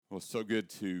Well, it's so good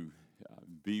to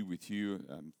be with you.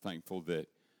 I'm thankful that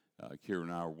Kara and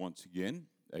I are once again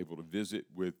able to visit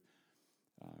with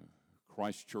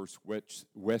Christ Church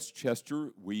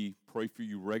Westchester. We pray for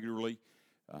you regularly.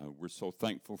 We're so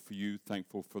thankful for you,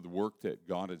 thankful for the work that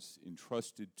God has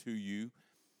entrusted to you,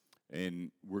 and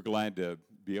we're glad to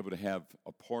be able to have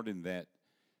a part in that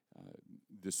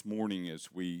this morning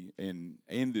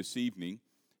and this evening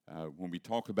when we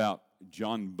talk about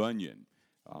John Bunyan.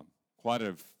 Quite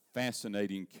a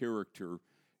fascinating character,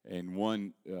 and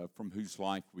one from whose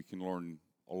life we can learn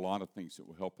a lot of things that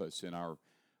will help us in our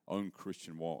own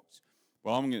Christian walks.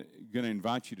 Well, I'm going to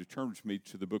invite you to turn with me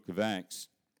to the book of Acts,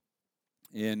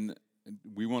 and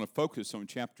we want to focus on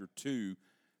chapter 2,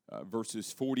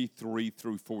 verses 43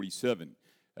 through 47.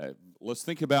 Let's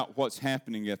think about what's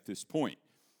happening at this point.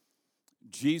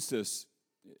 Jesus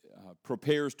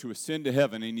prepares to ascend to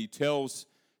heaven, and he tells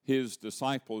his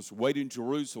disciples, "Wait in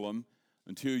Jerusalem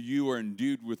until you are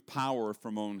endued with power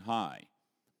from on high."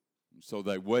 And so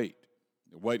they wait.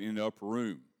 They wait in the upper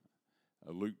room.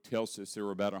 Luke tells us there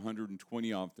were about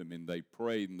 120 of them, and they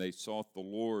prayed and they sought the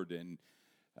Lord. And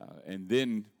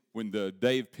then when the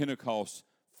day of Pentecost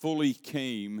fully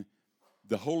came,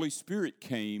 the Holy Spirit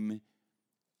came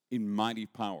in mighty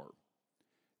power.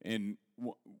 And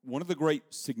one of the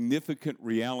great significant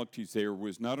realities there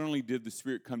was not only did the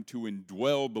Spirit come to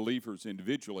indwell believers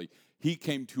individually, he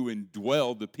came to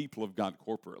indwell the people of God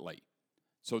corporately,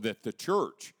 so that the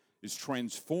church is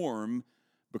transformed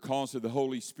because of the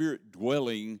Holy Spirit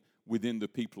dwelling within the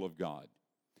people of God.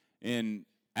 And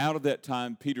out of that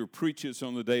time, Peter preaches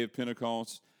on the day of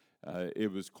Pentecost.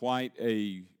 It was quite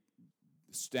a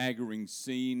staggering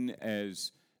scene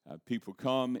as people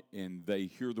come and they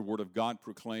hear the word of God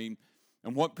proclaimed.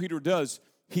 And what Peter does,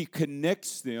 he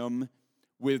connects them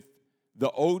with the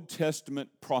Old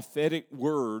Testament prophetic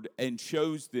word and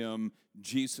shows them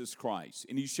Jesus Christ.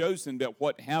 And he shows them that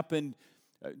what happened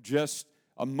just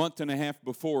a month and a half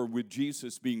before with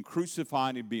Jesus being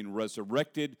crucified and being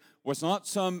resurrected was not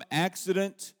some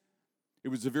accident. It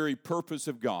was the very purpose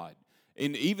of God.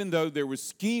 And even though there was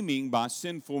scheming by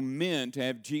sinful men to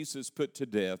have Jesus put to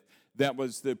death, that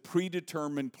was the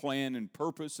predetermined plan and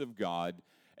purpose of God,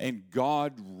 and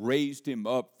God raised him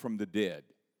up from the dead,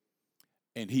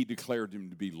 and he declared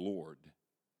him to be Lord.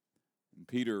 And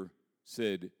Peter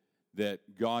said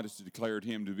that God has declared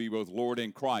him to be both Lord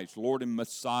and Christ, Lord and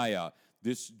Messiah,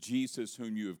 this Jesus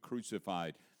whom you have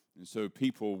crucified. And so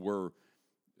people were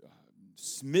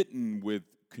smitten with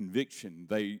conviction.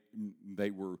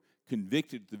 They were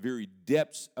convicted at the very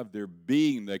depths of their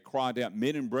being. They cried out,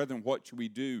 "Men and brethren, what should we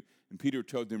do?" And Peter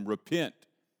told them, repent,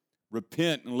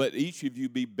 and let each of you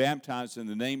be baptized in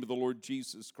the name of the Lord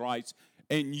Jesus Christ,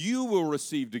 and you will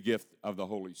receive the gift of the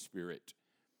Holy Spirit.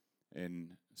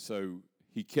 And so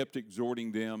he kept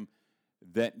exhorting them.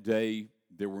 That day,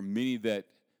 there were many that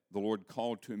the Lord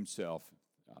called to himself,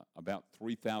 about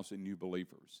 3,000 new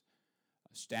believers.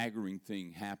 A staggering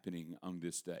thing happening on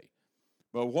this day.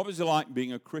 But what was it like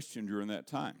being a Christian during that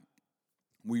time?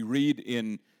 We read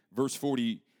in verse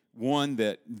 41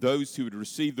 that those who had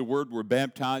received the word were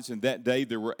baptized, and that day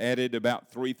there were added about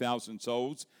 3,000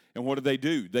 souls. And what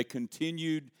did? They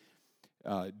continued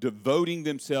devoting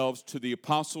themselves to the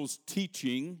apostles'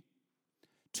 teaching,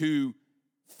 to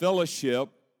fellowship,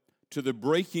 to the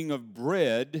breaking of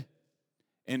bread,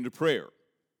 and to prayer.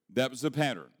 That was the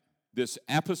pattern. This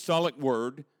apostolic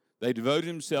word, they devoted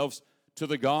themselves to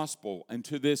the gospel and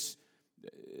to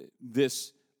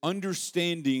this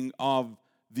understanding of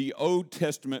the Old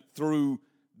Testament through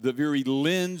the very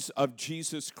lens of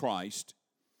Jesus Christ.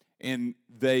 And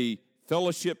they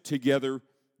fellowshiped together.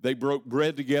 They broke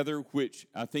bread together, which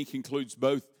I think includes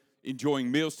both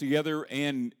enjoying meals together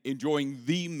and enjoying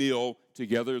the meal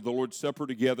together, the Lord's Supper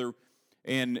together.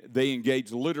 And they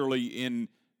engaged literally in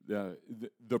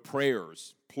the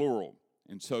prayers, plural.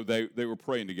 And so they were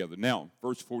praying together. Now,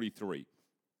 verse 43.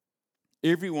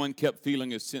 Everyone kept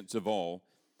feeling a sense of awe,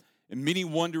 and many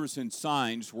wonders and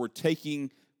signs were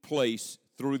taking place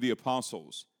through the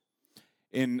apostles.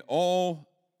 And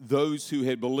all those who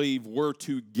had believed were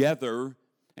together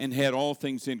and had all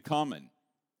things in common.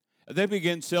 They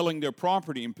began selling their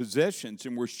property and possessions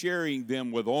and were sharing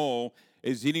them with all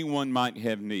as anyone might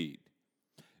have need.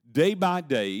 Day by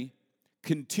day,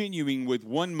 continuing with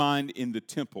one mind in the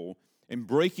temple and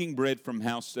breaking bread from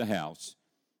house to house,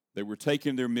 they were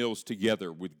taking their meals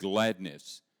together with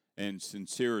gladness and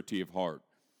sincerity of heart,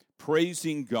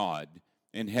 praising God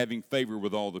and having favor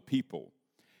with all the people.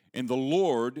 And the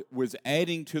Lord was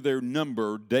adding to their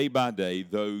number day by day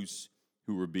those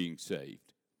who were being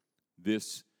saved.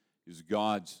 This is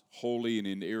God's holy and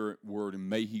inerrant word, and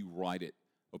may he write it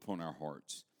upon our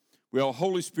hearts. Well,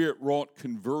 Holy Spirit wrought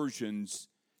conversions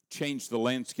changed the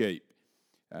landscape.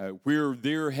 Where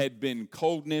there had been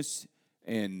coldness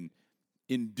and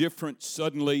indifference,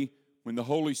 suddenly, when the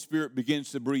Holy Spirit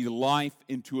begins to breathe life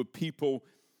into a people,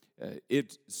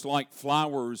 it's like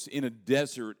flowers in a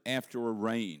desert after a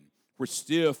rain, where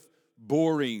stiff,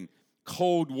 boring,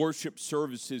 cold worship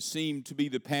services seem to be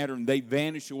the pattern. They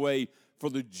vanish away for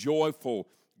the joyful,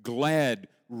 glad,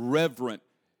 reverent,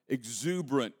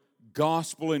 exuberant,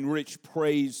 gospel-enriched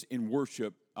praise and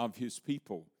worship of His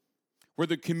people, where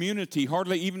the community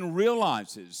hardly even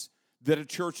realizes that a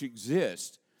church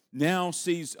exists, now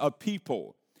sees a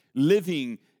people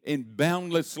living in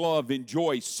boundless love and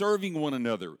joy, serving one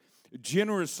another,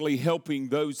 generously helping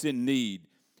those in need,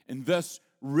 and thus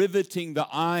riveting the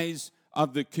eyes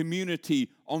of the community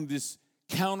on this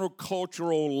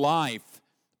countercultural life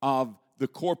of the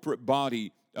corporate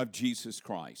body of Jesus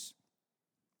Christ.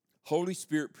 Holy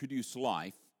Spirit produced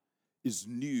life is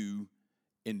new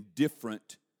and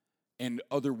different and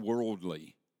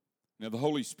otherworldly. Now, the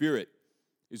Holy Spirit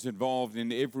is involved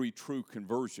in every true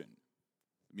conversion.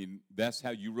 I mean, that's how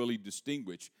you really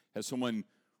distinguish. Has someone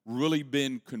really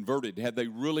been converted? Have they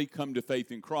really come to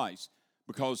faith in Christ?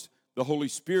 Because the Holy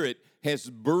Spirit has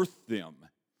birthed them.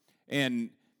 And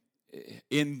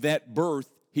in that birth,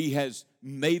 He has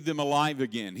made them alive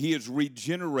again. He has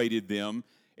regenerated them.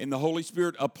 And the Holy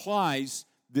Spirit applies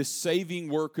this saving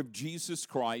work of Jesus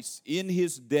Christ in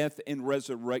His death and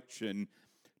resurrection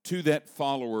to that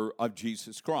follower of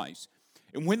Jesus Christ.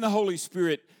 And when the Holy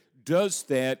Spirit does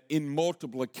that in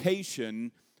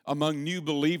multiplication among new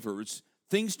believers,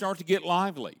 things start to get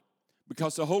lively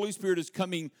because the Holy Spirit is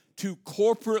coming to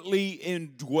corporately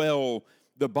indwell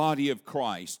the body of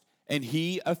Christ, and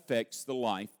He affects the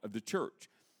life of the church.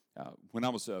 When I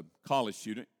was a college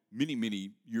student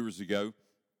many years ago,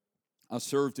 I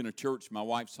served in a church, my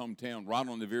wife's hometown, right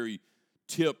on the very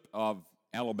tip of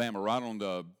Alabama, right on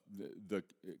the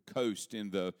coast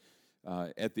in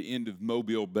at the end of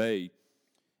Mobile Bay.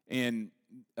 And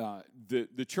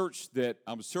the church that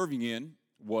I was serving in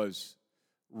was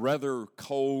rather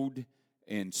cold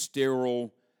and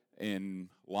sterile and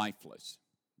lifeless.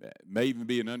 That may even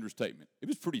be an understatement. It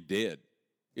was pretty dead.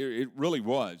 It really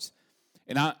was.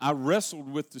 And I wrestled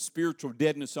with the spiritual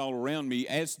deadness all around me,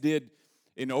 as did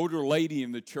an older lady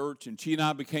in the church, and she and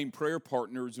I became prayer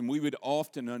partners, and we would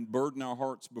often unburden our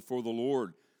hearts before the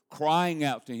Lord, crying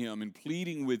out to Him and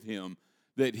pleading with Him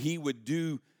that He would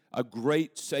do a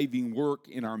great saving work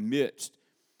in our midst.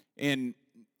 And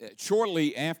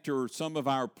shortly after some of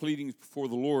our pleadings before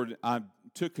the Lord, I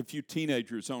took a few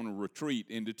teenagers on a retreat,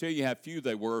 and to tell you how few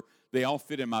they were, they all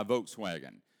fit in my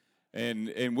Volkswagen.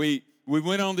 And we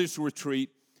went on this retreat,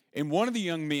 and one of the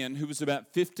young men, who was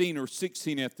about 15 or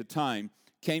 16 at the time,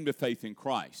 came to faith in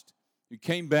Christ. He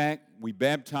came back, we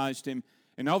baptized him,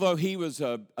 and although he was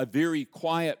a very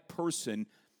quiet person,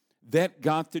 that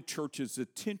got the church's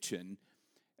attention,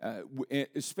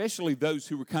 especially those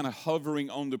who were kind of hovering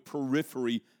on the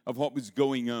periphery of what was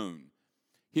going on.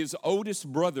 His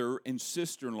oldest brother and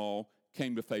sister-in-law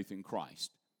came to faith in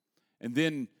Christ. And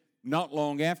then not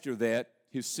long after that,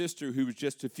 his sister, who was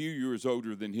just a few years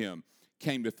older than him,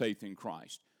 came to faith in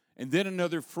Christ. And then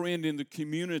another friend in the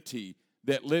community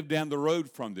that lived down the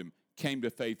road from them came to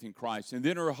faith in Christ. And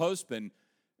then her husband,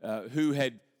 who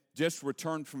had just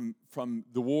returned from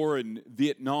the war in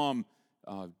Vietnam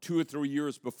 2 or 3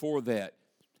 years before that,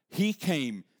 he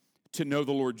came to know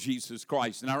the Lord Jesus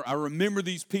Christ. And I remember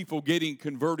these people getting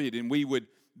converted, and we would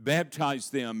baptize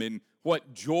them, and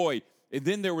what joy. And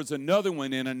then there was another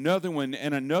one, and another one,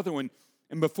 and another one.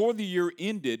 And before the year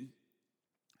ended,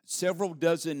 several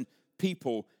dozen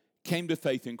people came to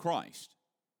faith in Christ.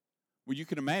 Well, you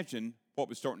can imagine what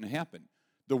was starting to happen.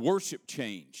 The worship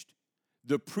changed.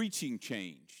 The preaching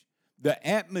changed. The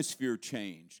atmosphere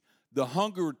changed. The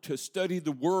hunger to study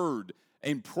the Word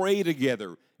and pray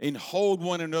together and hold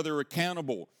one another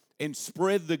accountable and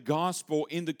spread the gospel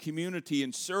in the community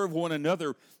and serve one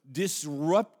another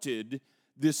disrupted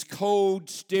this cold,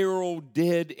 sterile,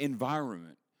 dead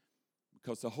environment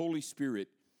because the Holy Spirit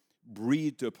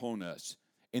breathed upon us.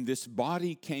 And this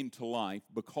body came to life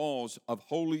because of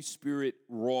Holy Spirit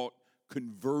wrought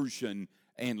conversion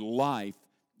and life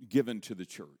given to the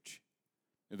church.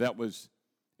 That was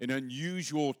an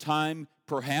unusual time,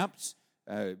 perhaps.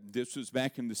 This was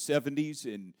back in the 70s,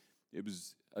 and it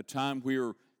was a time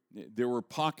where there were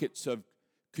pockets of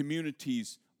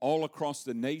communities all across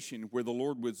the nation where the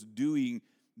Lord was doing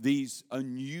these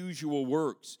unusual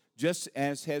works, just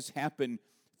as has happened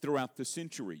throughout the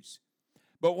centuries.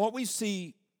 But what we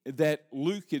see that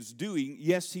Luke is doing,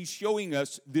 yes, he's showing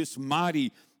us this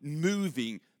mighty,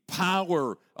 moving,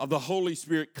 power of the Holy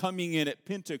Spirit coming in at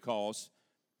Pentecost.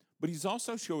 But he's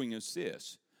also showing us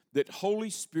this, that Holy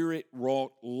Spirit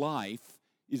wrought life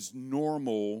is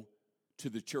normal to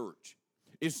the church.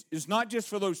 It's not just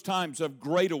for those times of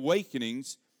great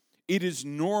awakenings, it is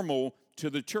normal to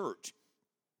the church.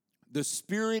 The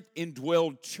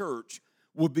Spirit-indwelled church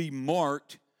will be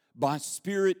marked by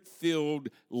Spirit-filled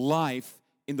life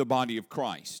in the body of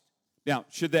Christ. Now,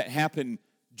 should that happen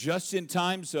just in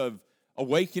times of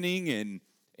awakening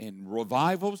and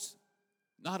revivals?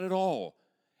 Not at all.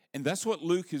 And that's what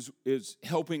Luke is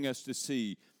helping us to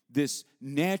see, this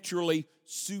naturally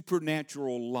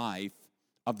supernatural life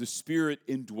of the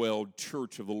Spirit-indwelled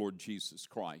church of the Lord Jesus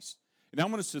Christ. And I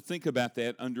want us to think about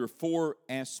that under 4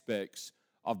 aspects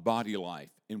of body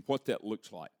life and what that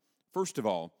looks like. First of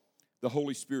all, the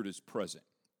Holy Spirit is present.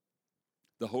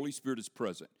 The Holy Spirit is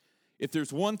present. If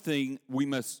there's one thing we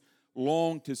must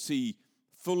long to see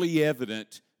fully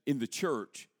evident in the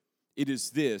church, it is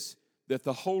this, that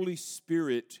the Holy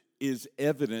Spirit is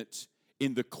evident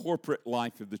in the corporate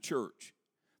life of the church.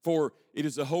 For it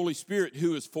is the Holy Spirit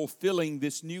who is fulfilling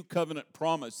this new covenant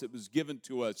promise that was given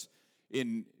to us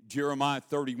in Jeremiah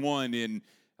 31, in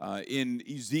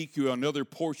Ezekiel, and other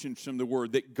portions from the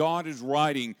Word, that God is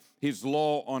writing His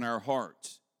law on our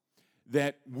hearts,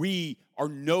 that we are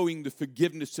knowing the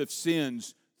forgiveness of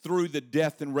sins through the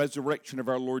death and resurrection of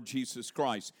our Lord Jesus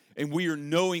Christ, and we are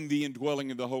knowing the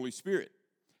indwelling of the Holy Spirit.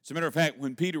 As a matter of fact,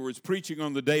 when Peter was preaching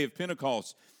on the day of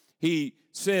Pentecost, he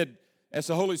said, as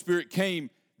the Holy Spirit came,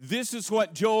 this is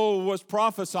what Joel was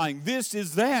prophesying. This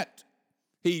is that.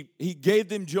 He gave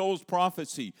them Joel's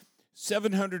prophecy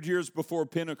 700 years before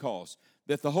Pentecost,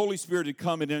 that the Holy Spirit had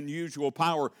come in unusual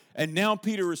power. And now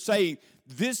Peter is saying,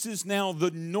 this is now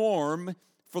the norm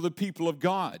for the people of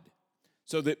God.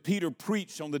 So that Peter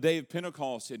preached on the day of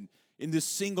Pentecost, and in this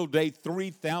single day,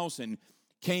 3,000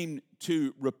 came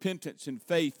to repentance and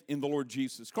faith in the Lord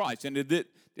Jesus Christ. And did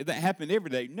that happen every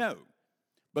day? No.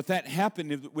 But that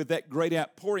happened with that great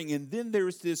outpouring. And then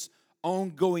there's this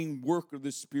ongoing work of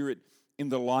the Spirit in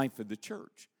the life of the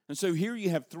church. And so here you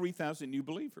have 3,000 new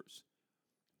believers.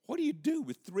 What do you do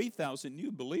with 3,000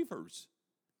 new believers?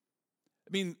 I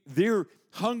mean, they're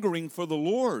hungering for the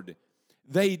Lord.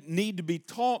 They need to be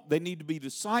taught. They need to be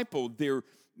discipled.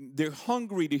 They're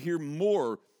hungry to hear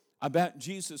more about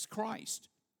Jesus Christ.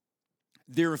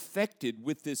 They're affected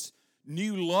with this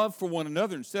new love for one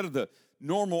another. Instead of the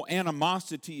normal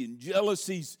animosity and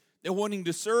jealousies, they're wanting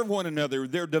to serve one another.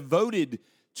 They're devoted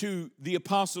to the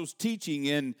apostles' teaching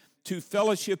and to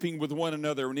fellowshipping with one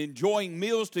another and enjoying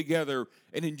meals together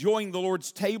and enjoying the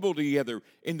Lord's table together.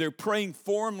 And they're praying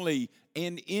formally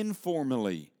and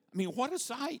informally. I mean, what a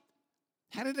sight.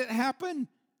 How did it happen?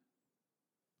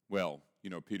 Well,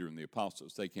 Peter and the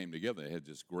apostles, they came together. They had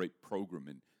this great program,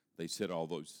 and they said all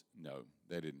those. No,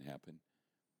 that didn't happen.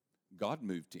 God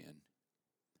moved in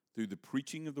through the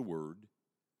preaching of the Word,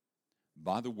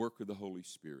 by the work of the Holy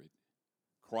Spirit.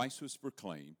 Christ was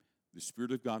proclaimed, the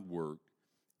Spirit of God worked,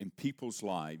 and people's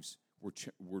lives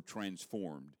were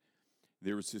transformed.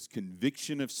 There was this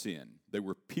conviction of sin. They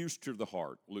were pierced to the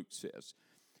heart, Luke says,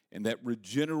 and that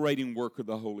regenerating work of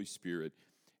the Holy Spirit.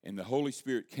 And the Holy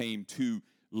Spirit came to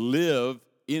live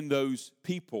in those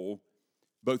people,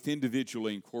 both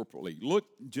individually and corporately. Look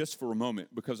just for a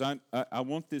moment, because I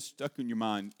want this stuck in your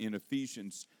mind in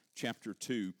Ephesians chapter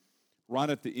 2, right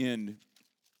at the end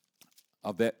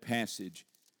of that passage.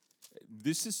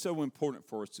 This is so important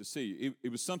for us to see.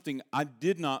 It was something I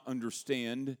did not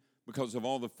understand because of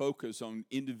all the focus on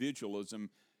individualism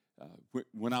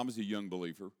when I was a young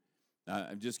believer.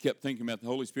 I just kept thinking about the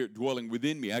Holy Spirit dwelling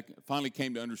within me. I finally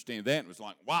came to understand that and was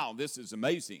like, wow, this is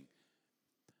amazing.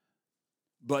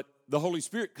 But the Holy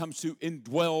Spirit comes to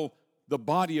indwell the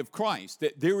body of Christ.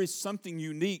 That there is something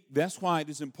unique. That's why it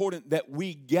is important that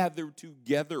we gather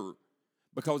together.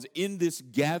 Because in this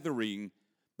gathering,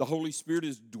 the Holy Spirit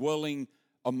is dwelling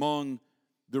among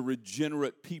the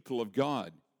regenerate people of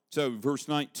God. So, verse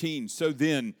 19, so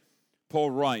then,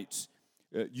 Paul writes,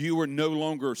 you are no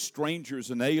longer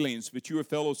strangers and aliens, but you are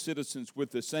fellow citizens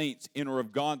with the saints and are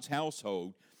of God's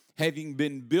household, having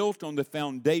been built on the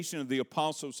foundation of the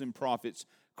apostles and prophets,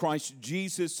 Christ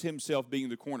Jesus himself being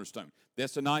the cornerstone.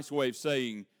 That's a nice way of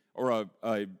saying, or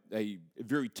a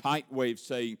very tight way of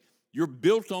saying, you're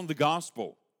built on the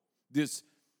gospel, this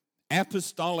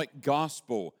apostolic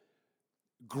gospel,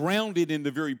 grounded in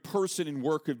the very person and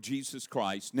work of Jesus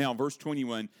Christ. Now, verse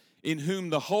 21, in whom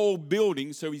the whole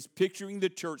building, so he's picturing the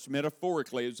church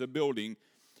metaphorically as a building,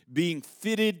 being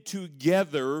fitted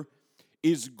together,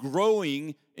 is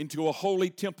growing into a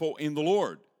holy temple in the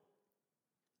Lord.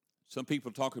 Some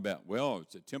people talk about, well,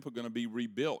 is the temple going to be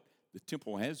rebuilt? the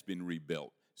temple has been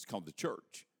rebuilt. It's called the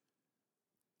church.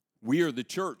 We are the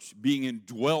church being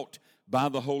indwelt by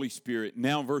the Holy Spirit.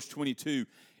 Now, verse 22,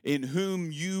 in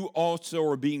whom you also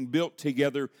are being built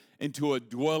together into a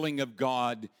dwelling of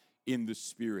God in the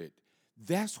Spirit.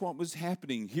 That's what was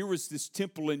happening. Here was this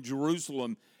temple in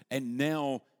Jerusalem, and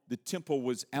now the temple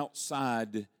was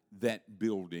outside that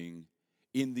building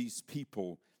in these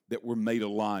people that were made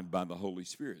alive by the Holy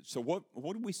Spirit. So what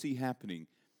do we see happening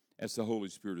as the Holy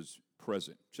Spirit is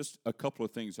present? Just a couple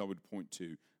of things I would point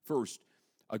to. First,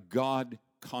 a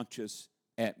God-conscious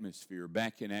atmosphere.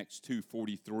 Back in Acts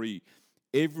 2:43,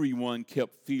 everyone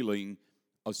kept feeling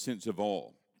a sense of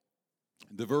awe.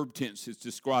 The verb tense is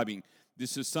describing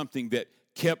this is something that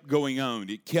kept going on.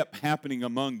 It kept happening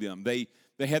among them. They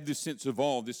had this sense of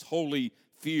awe, this holy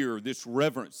fear, this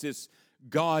reverence, this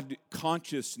God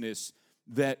consciousness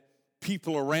that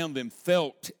people around them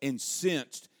felt and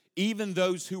sensed, even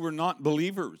those who were not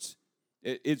believers.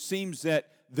 It seems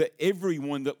that the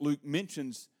everyone that Luke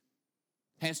mentions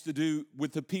has to do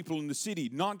with the people in the city,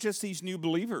 not just these new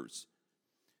believers.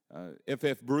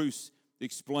 F.F. Bruce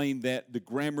explained that the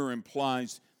grammar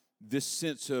implies this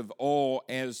sense of awe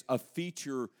as a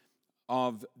feature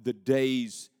of the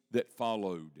days that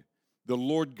followed. The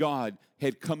Lord God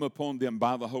had come upon them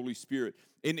by the Holy Spirit.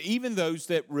 And even those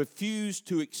that refused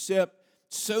to accept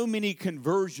so many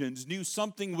conversions knew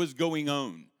something was going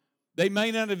on. They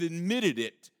may not have admitted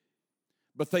it,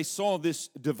 but they saw this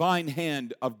divine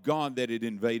hand of God that had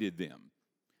invaded them.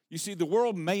 You see, the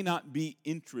world may not be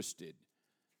interested,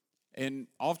 and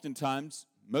oftentimes,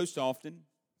 most often,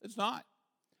 it's not.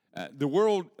 The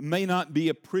world may not be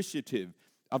appreciative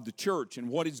of the church and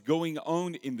what is going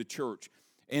on in the church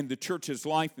and the church's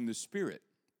life in the Spirit.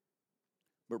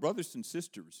 But brothers and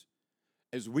sisters,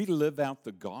 as we live out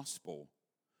the gospel,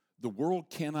 the world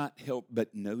cannot help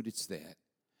but notice that.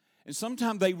 And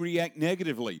sometimes they react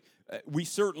negatively. We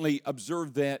certainly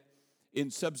observe that in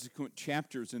subsequent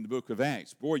chapters in the book of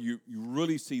Acts. Boy, you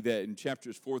really see that in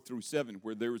chapters 4 through 7,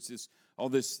 where there was all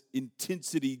this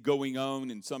intensity going on,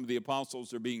 and some of the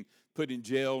apostles are being put in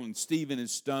jail, and Stephen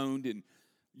is stoned, and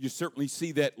you certainly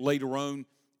see that later on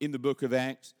in the book of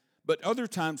Acts. But other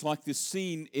times, like this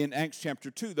scene in Acts chapter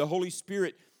 2, the Holy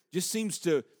Spirit just seems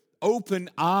to open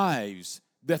eyes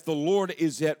that the Lord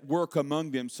is at work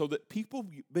among them, so that people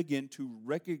begin to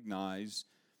recognize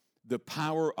the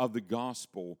power of the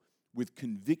gospel with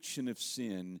conviction of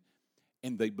sin,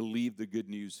 and they believe the good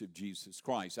news of Jesus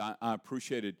Christ. I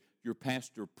appreciated your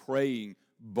pastor praying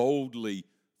boldly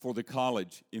for the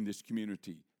college in this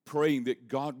community, praying that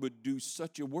God would do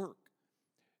such a work.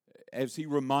 As he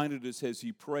reminded us as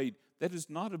he prayed, that is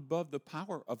not above the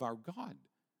power of our God.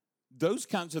 Those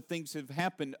kinds of things have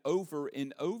happened over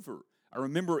and over. I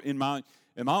remember in my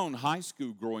own high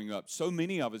school growing up, so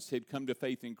many of us had come to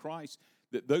faith in Christ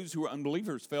that those who were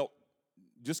unbelievers felt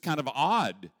just kind of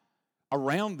odd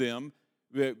around them.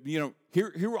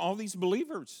 Here were all these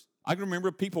believers. I can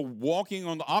remember people walking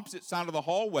on the opposite side of the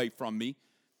hallway from me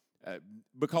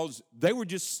because they were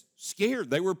just scared.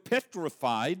 They were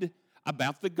petrified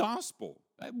about the gospel.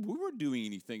 We weren't doing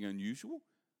anything unusual.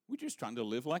 We're just trying to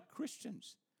live like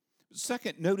Christians.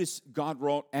 Second, notice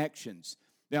God-wrought actions.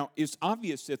 Now, it's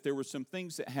obvious that there were some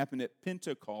things that happened at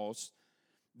Pentecost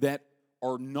that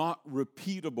are not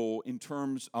repeatable in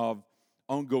terms of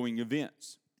ongoing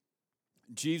events.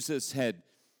 Jesus had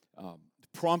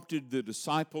prompted the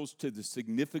disciples to the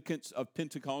significance of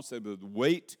Pentecost. They would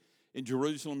wait in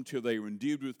Jerusalem till they were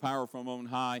endued with power from on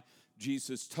high.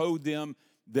 Jesus told them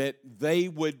that they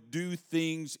would do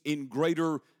things in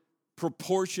greater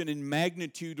proportion and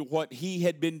magnitude to what he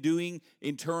had been doing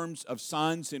in terms of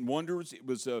signs and wonders. It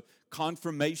was a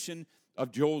confirmation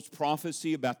of Joel's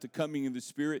prophecy about the coming of the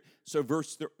Spirit. So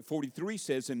verse 43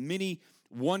 says, and many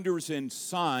wonders and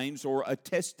signs or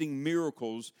attesting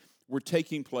miracles were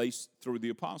taking place through the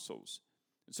apostles.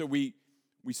 So we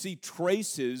see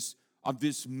traces of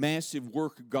this massive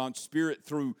work of God's Spirit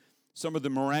through some of the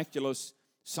miraculous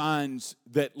signs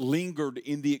that lingered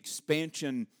in the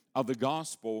expansion of the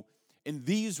gospel. And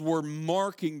these were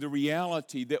marking the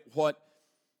reality that what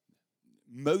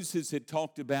Moses had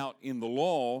talked about in the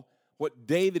law, what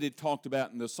David had talked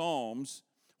about in the Psalms,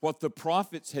 what the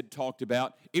prophets had talked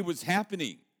about, it was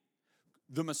happening.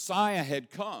 The Messiah had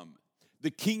come.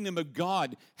 The kingdom of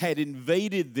God had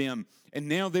invaded them, and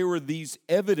now there were these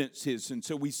evidences. And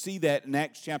so we see that in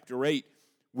Acts chapter 8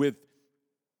 with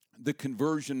the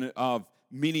conversion of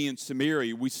many in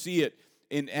Samaria. We see it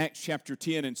in Acts chapter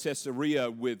 10 in Caesarea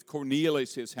with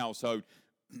Cornelius, his household.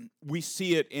 We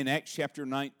see it in Acts chapter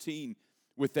 19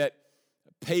 with that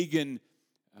pagan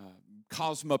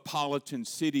cosmopolitan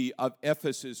city of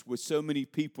Ephesus with so many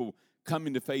people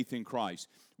coming to faith in Christ.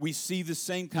 We see the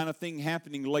same kind of thing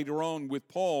happening later on with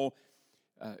Paul,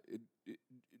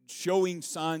 showing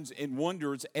signs and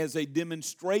wonders as a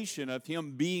demonstration of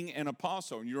him being an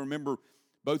apostle. And you remember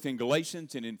both in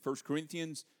Galatians and in 1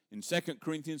 Corinthians, in 2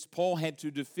 Corinthians, Paul had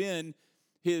to defend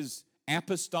his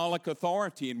apostolic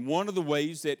authority. And one of the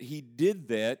ways that he did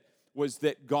that was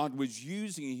that God was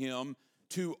using him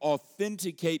to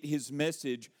authenticate his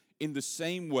message in the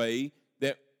same way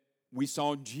that we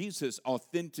saw Jesus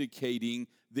authenticating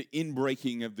the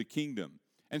inbreaking of the kingdom.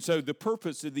 And so the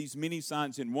purpose of these many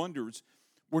signs and wonders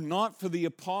were not for the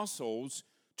apostles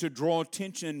to draw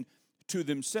attention to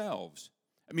themselves.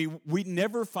 I mean, we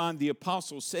never find the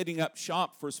apostles setting up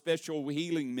shop for special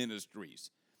healing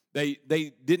ministries. They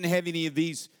didn't have any of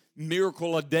these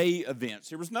miracle a day events.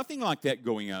 There was nothing like that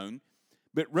going on,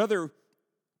 but rather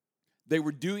they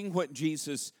were doing what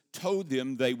Jesus told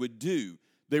them they would do.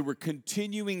 They were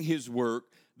continuing his work.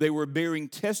 They were bearing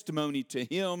testimony to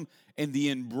him and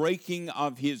the inbreaking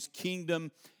of his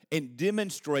kingdom and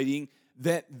demonstrating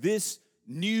that this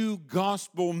new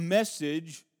gospel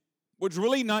message was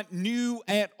really not new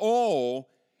at all.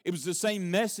 It was the same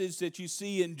message that you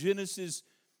see in Genesis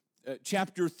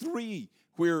chapter 3,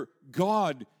 where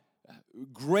God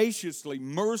graciously,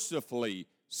 mercifully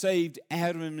saved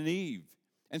Adam and Eve.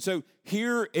 And so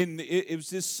here, it was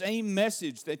this same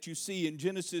message that you see in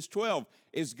Genesis 12,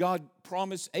 as God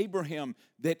promised Abraham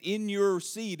that in your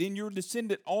seed, in your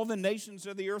descendant, all the nations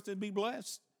of the earth would be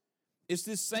blessed. It's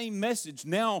this same message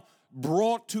now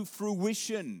brought to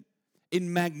fruition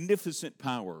in magnificent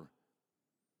power.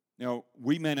 Now,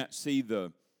 we may not see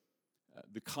the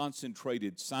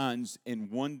concentrated signs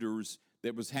and wonders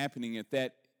that was happening at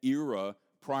that era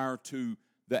prior to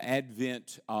the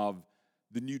advent of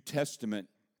the New Testament,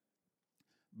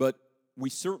 but we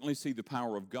certainly see the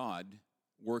power of God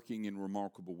working in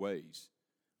remarkable ways.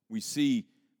 We see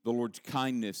the Lord's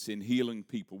kindness in healing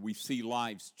people. We see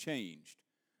lives changed.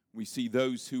 We see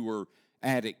those who are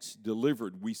addicts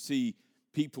delivered. We see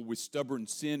people with stubborn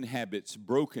sin habits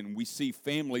broken. We see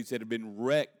families that have been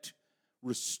wrecked,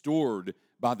 restored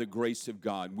by the grace of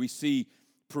God. We see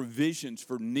provisions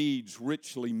for needs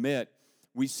richly met.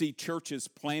 We see churches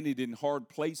planted in hard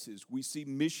places. We see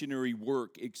missionary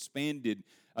work expanded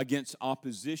against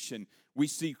opposition. We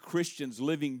see Christians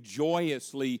living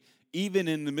joyously even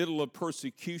in the middle of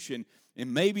persecution.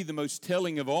 And maybe the most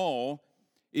telling of all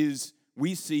is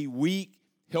we see weak,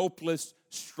 helpless,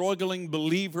 struggling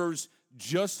believers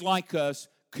just like us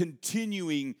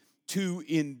continuing to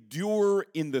endure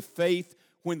in the faith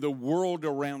when the world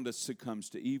around us succumbs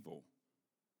to evil.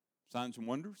 Signs and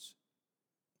wonders?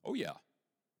 Oh, yeah.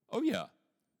 Oh, yeah.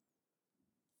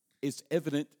 It's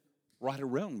evident right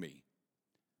around me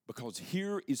because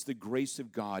here is the grace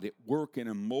of God at work in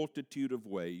a multitude of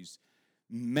ways,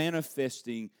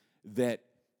 manifesting that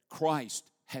Christ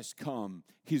has come,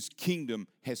 his kingdom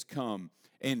has come,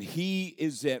 and he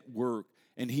is at work,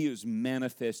 and he is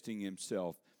manifesting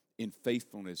himself in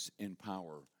faithfulness and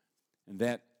power. And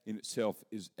that in itself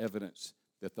is evidence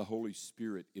that the Holy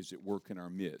Spirit is at work in our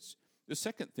midst. The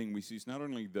second thing we see is not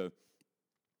only the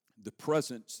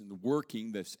presence and the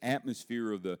working, this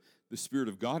atmosphere of the Spirit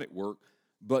of God at work,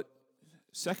 but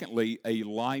secondly, a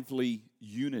lively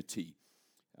unity.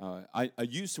 I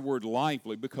use the word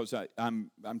lively because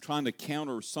I'm trying to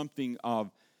counter something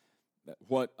of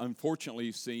what unfortunately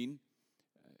is seen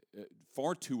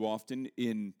far too often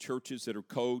in churches that are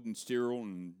cold and sterile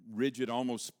and rigid,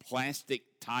 almost plastic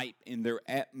type in their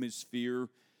atmosphere,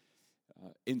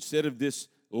 instead of this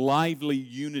lively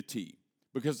unity.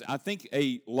 Because I think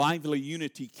a lively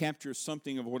unity captures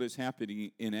something of what is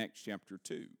happening in Acts chapter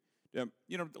 2.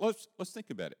 Let's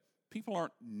think about it. People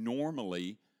aren't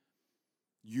normally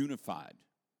unified.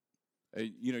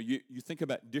 You think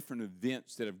about different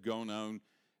events that have gone on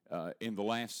in the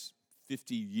last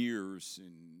 50 years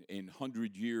and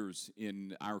 100 years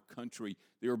in our country.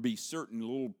 There will be certain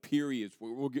little periods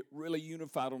where we'll get really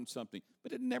unified on something,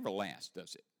 but it never lasts,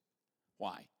 does it?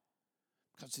 Why?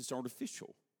 Because it's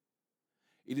artificial.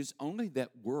 It is only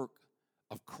that work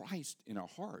of Christ in our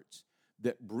hearts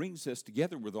that brings us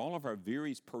together with all of our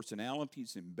various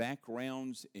personalities and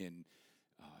backgrounds and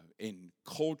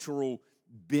cultural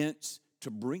bents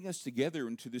to bring us together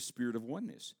into the spirit of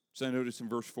oneness. So notice in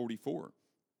verse 44,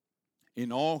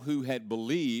 "And all who had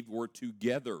believed were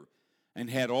together and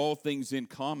had all things in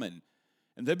common.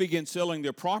 And they began selling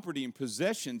their property and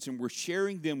possessions and were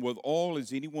sharing them with all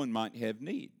as anyone might have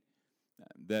need."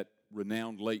 That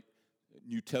renowned late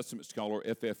New Testament scholar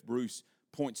F.F. Bruce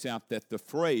points out that the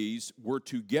phrase "were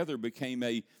together" became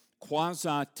a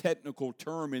quasi-technical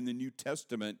term in the New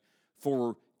Testament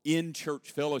for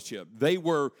in-church fellowship. They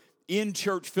were in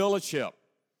church fellowship,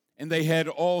 and they had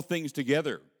all things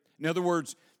together. In other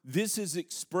words, this is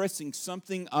expressing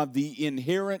something of the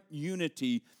inherent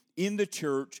unity in the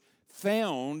church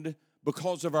found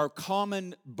because of our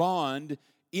common bond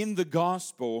in the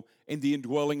gospel and the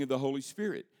indwelling of the Holy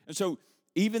Spirit. And so,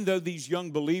 even though these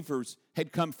young believers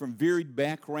had come from varied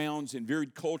backgrounds and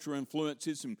varied cultural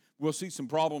influences, and we'll see some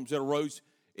problems that arose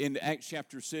in Acts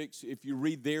chapter 6, if you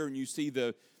read there and you see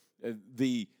the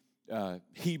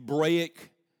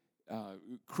Hebraic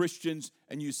Christians,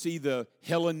 and you see the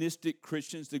Hellenistic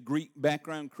Christians, the Greek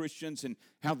background Christians, and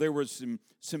how there was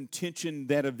some tension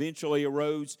that eventually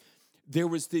arose, there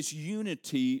was this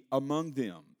unity among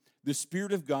them. The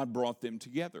Spirit of God brought them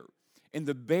together. And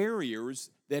the barriers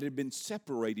that had been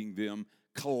separating them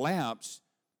collapsed,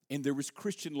 and there was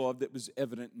Christian love that was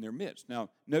evident in their midst. Now,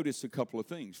 notice a couple of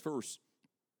things. First,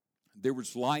 there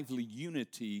was lively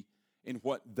unity in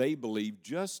what they believed,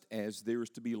 just as there is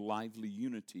to be lively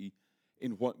unity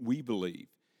in what we believe.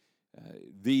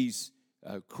 These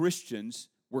Christians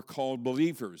were called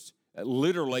believers.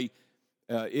 Literally,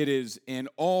 it is, and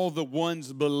all the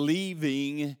ones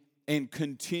believing and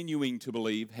continuing to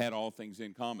believe had all things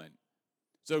in common.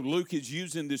 So Luke is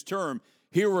using this term.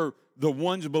 Here were the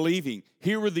ones believing.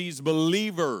 Here were these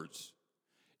believers.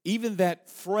 Even that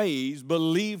phrase,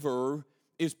 believer,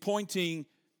 is pointing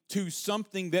to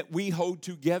something that we hold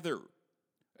together.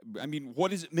 I mean,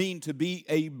 what does it mean to be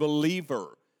a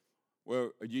believer? Well,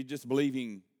 are you just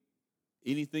believing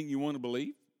anything you want to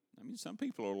believe? I mean, some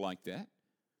people are like that.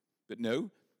 But no,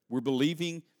 we're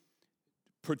believing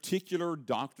particular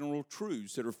doctrinal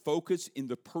truths that are focused in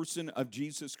the person of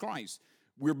Jesus Christ.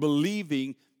 We're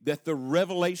believing that the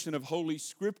revelation of Holy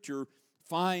Scripture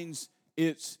finds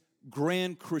its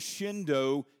grand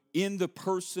crescendo in the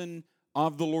person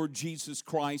of the Lord Jesus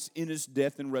Christ in His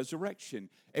death and resurrection.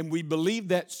 And we believe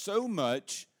that so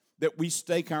much that we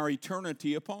stake our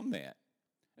eternity upon that.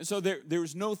 And so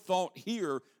there's no thought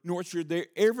here, nor should there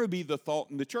ever be the thought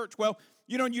in the church, well,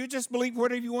 you just believe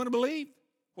whatever you want to believe.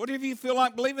 Whatever you feel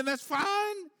like believing, that's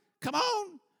fine. Come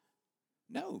on.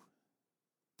 No,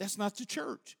 that's not the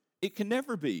church. It can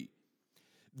never be.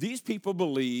 These people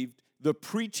believed the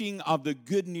preaching of the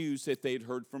good news that they had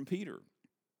heard from Peter.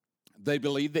 They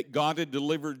believed that God had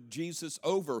delivered Jesus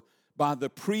over by the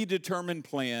predetermined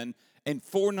plan and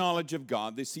foreknowledge of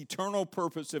God, this eternal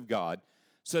purpose of God,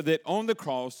 so that on the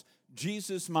cross,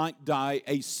 Jesus might die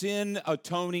a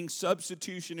sin-atoning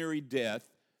substitutionary death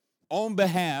on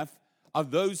behalf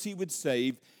of those He would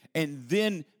save, and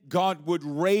then God would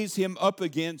raise Him up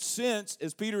again, since,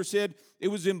 as Peter said, it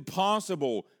was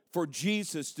impossible for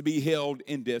Jesus to be held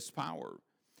in death's power.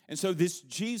 And so this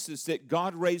Jesus that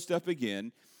God raised up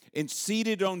again and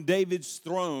seated on David's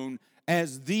throne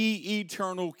as the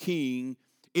eternal King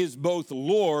is both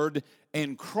Lord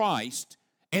and Christ,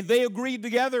 and they agreed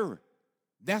together.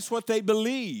 That's what they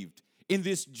believed in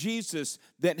this Jesus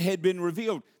that had been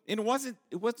revealed. And it wasn't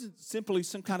simply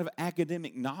some kind of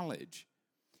academic knowledge.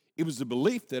 It was a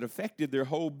belief that affected their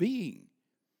whole being.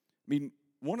 I mean,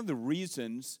 one of the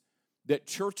reasons that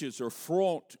churches are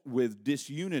fraught with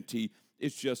disunity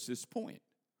is just this point.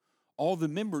 All the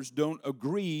members don't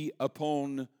agree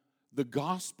upon the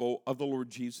gospel of the Lord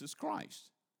Jesus Christ.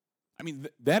 I mean,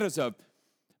 that is a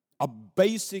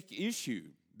basic issue.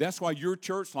 That's why your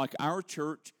church, like our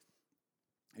church,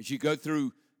 as you go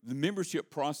through the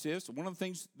membership process, one of the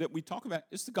things that we talk about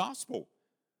is the gospel.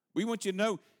 We want you to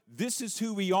know this is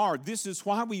who we are. This is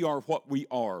why we are what we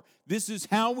are. This is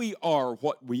how we are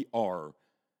what we are.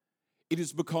 It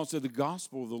is because of the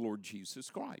gospel of the Lord Jesus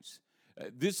Christ.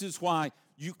 This is why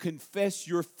you confess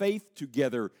your faith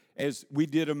together, as we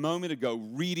did a moment ago,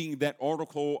 reading that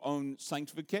article on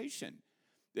sanctification.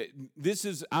 This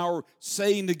is our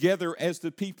saying together as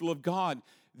the people of God.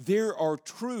 There are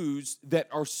truths that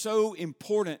are so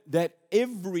important that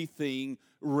everything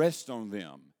rests on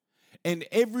them. And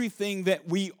everything that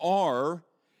we are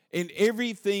and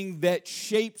everything that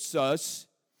shapes us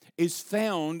is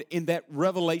found in that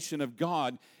revelation of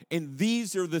God. And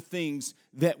these are the things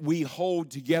that we hold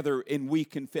together and we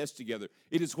confess together.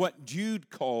 It is what Jude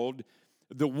called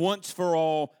the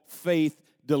once-for-all faith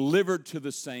delivered to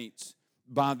the saints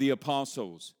by the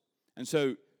apostles. And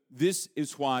so this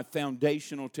is why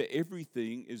foundational to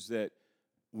everything is that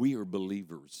we are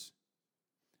believers.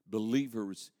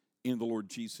 Believers in the Lord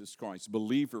Jesus Christ.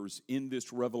 Believers in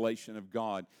this revelation of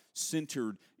God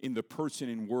centered in the person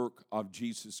and work of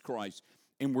Jesus Christ.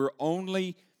 And we're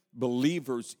only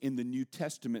believers in the New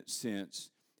Testament sense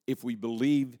if we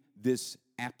believe this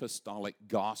apostolic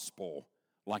gospel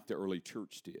like the early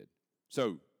church did.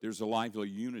 So there's a lively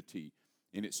unity,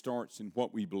 and it starts in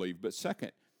what we believe. But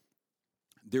second,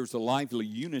 there's a lively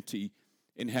unity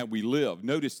in how we live.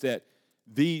 Notice that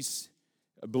these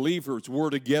believers were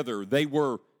together. They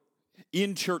were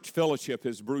in church fellowship,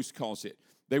 as Bruce calls it.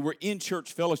 They were in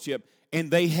church fellowship,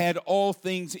 and they had all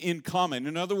things in common.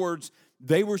 In other words,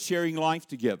 they were sharing life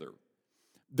together.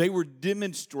 They were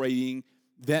demonstrating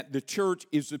that the church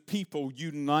is a people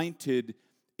united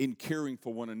in caring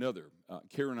for one another.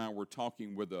 Karen and I were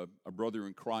talking with a brother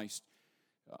in Christ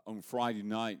on Friday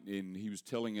night, and he was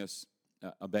telling us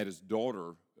about his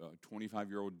daughter,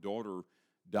 25-year-old daughter,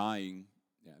 dying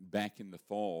back in the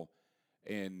fall.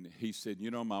 And he said,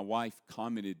 my wife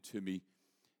commented to me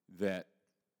that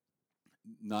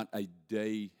not a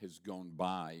day has gone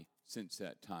by since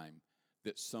that time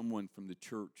that someone from the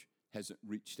church hasn't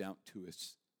reached out to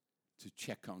us to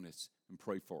check on us and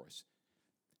pray for us.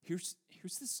 Here's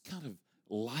this kind of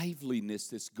liveliness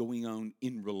that's going on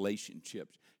in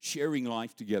relationships, sharing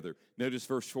life together. Notice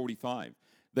verse 45.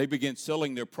 They began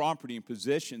selling their property and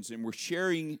possessions and were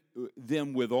sharing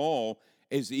them with all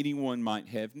as anyone might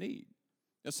have need.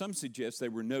 Now, some suggest they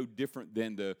were no different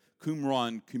than the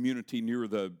Qumran community near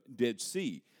the Dead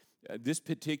Sea. This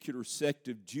particular sect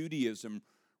of Judaism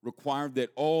required that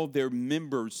all their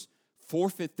members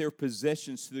forfeit their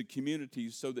possessions to the community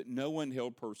so that no one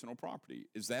held personal property.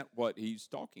 Is that what he's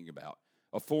talking about?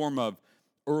 A form of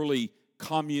early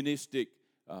communistic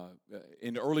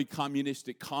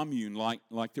commune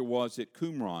like there was at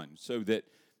Qumran, so that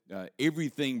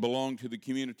everything belonged to the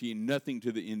community and nothing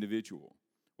to the individual.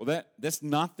 Well, that's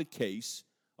not the case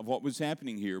of what was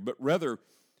happening here, but rather,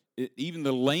 even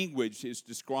the language is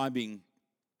describing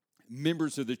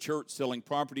members of the church selling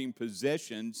property and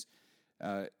possessions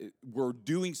were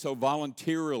doing so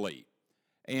voluntarily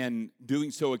and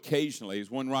doing so occasionally. As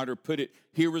one writer put it,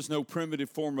 here was no primitive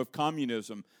form of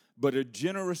communism, but a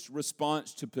generous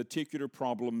response to particular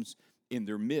problems in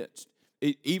their midst.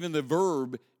 Even the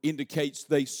verb indicates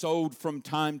they sold from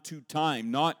time to time,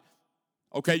 not,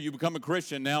 okay, you become a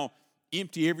Christian, now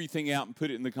empty everything out and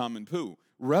put it in the common pool.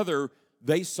 Rather,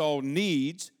 they saw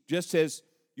needs, just as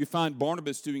you find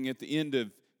Barnabas doing at the end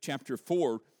of chapter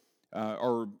 4,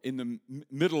 or in the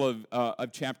middle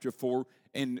of chapter 4,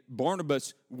 and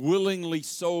Barnabas willingly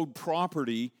sold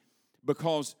property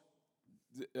because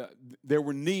there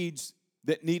were needs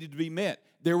that needed to be met.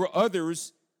 There were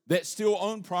others that still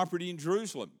owned property in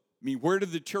Jerusalem. I mean, where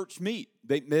did the church meet?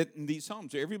 They met in these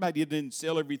homes. Everybody didn't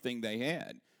sell everything they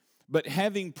had. But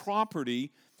having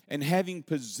property and having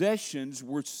possessions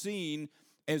were seen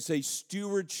as a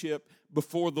stewardship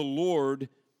before the Lord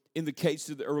in the case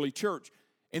of the early church.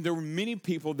 And there were many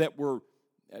people that were,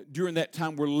 during that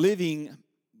time, were living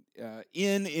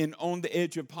in and on the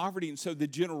edge of poverty. And so the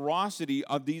generosity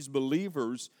of these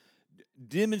believers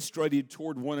demonstrated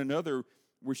toward one another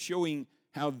were showing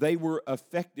how they were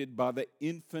affected by the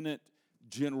infinite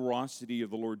generosity of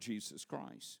the Lord Jesus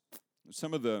Christ.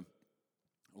 Some of the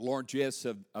largesse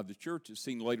of the church is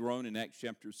seen later on in Acts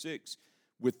chapter 6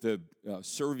 with the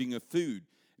serving of food.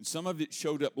 And some of it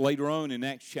showed up later on in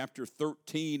Acts chapter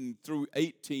 13 through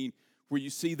 18, where you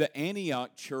see the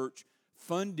Antioch church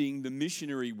funding the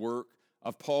missionary work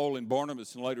of Paul and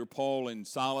Barnabas, and later Paul and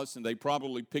Silas, and they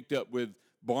probably picked up with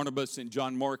Barnabas and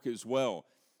John Mark as well.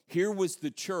 Here was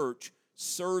the church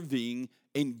serving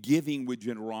and giving with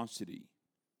generosity.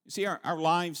 You see, our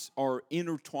lives are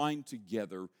intertwined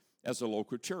together as a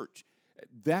local church.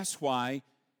 That's why,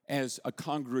 as a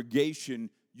congregation,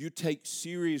 you take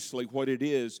seriously what it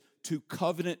is to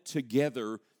covenant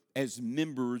together as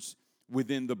members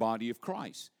within the body of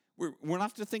Christ. We're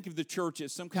not to think of the church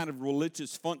as some kind of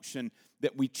religious function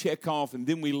that we check off and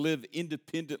then we live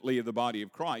independently of the body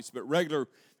of Christ, but rather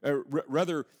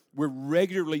we're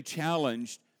regularly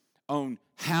challenged on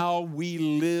how we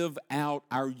live out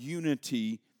our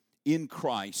unity in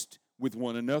Christ with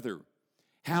one another,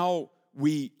 how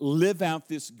we live out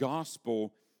this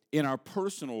gospel in our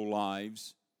personal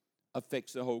lives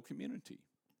affects the whole community.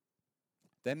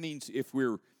 That means if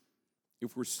we're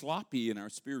sloppy in our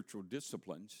spiritual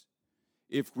disciplines,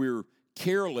 if we're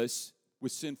careless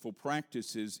with sinful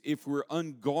practices, if we're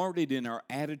unguarded in our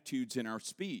attitudes and our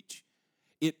speech,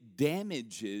 it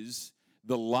damages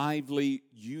the lively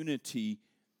unity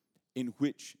in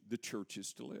which the church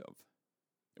is to live.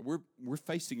 We're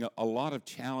facing a lot of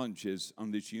challenges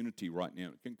on this unity right now.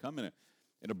 It can come in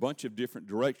a bunch of different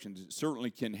directions. It certainly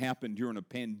can happen during a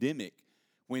pandemic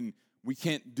when we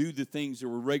can't do the things that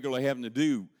we're regularly having to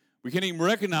do. We can't even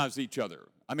recognize each other.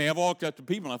 I mean, I've walked up to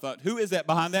people and I thought, who is that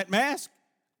behind that mask?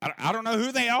 I don't know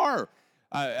who they are.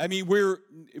 I mean, we're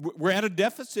at a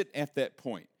deficit at that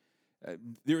point.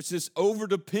 There's this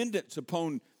overdependence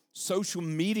upon social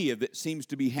media that seems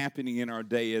to be happening in our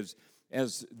day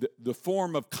as the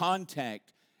form of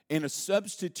contact and a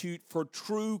substitute for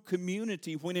true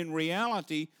community, when in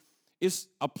reality it's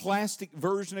a plastic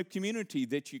version of community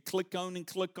that you click on and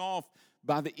click off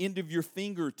by the end of your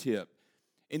fingertip,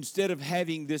 instead of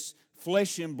having this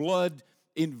flesh and blood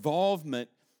involvement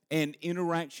and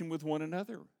interaction with one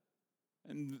another.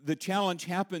 And the challenge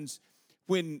happens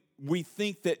when we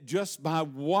think that just by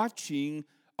watching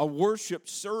a worship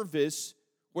service,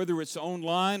 whether it's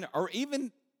online or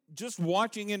even just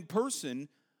watching in person,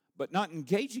 but not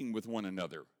engaging with one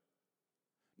another,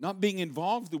 not being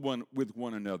involved with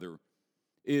one another,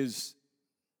 is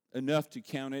enough to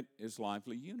count it as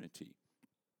lively unity.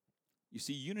 You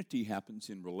see, unity happens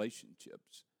in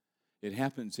relationships. It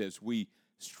happens as we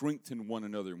strengthen one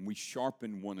another and we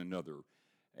sharpen one another.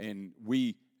 And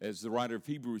we, as the writer of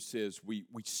Hebrews says, we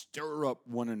stir up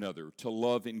one another to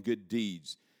love and good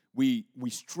deeds. We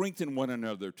strengthen one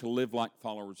another to live like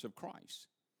followers of Christ.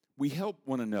 We help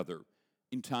one another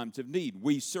in times of need.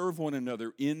 We serve one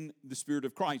another in the Spirit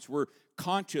of Christ. We're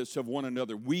conscious of one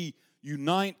another. We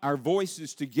unite our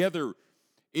voices together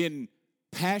in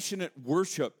passionate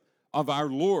worship of our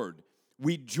Lord.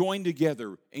 We join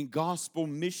together in gospel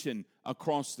mission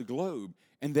across the globe.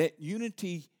 And that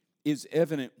unity is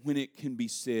evident when it can be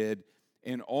said,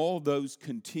 and all those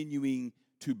continuing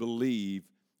to believe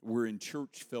were in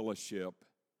church fellowship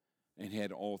and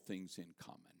had all things in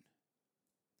common.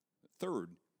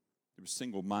 Third, there was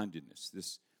single-mindedness.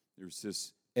 There's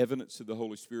this evidence of the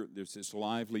Holy Spirit. There's this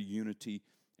lively unity.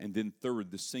 And then third,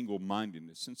 the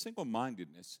single-mindedness. And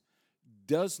single-mindedness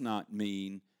does not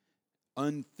mean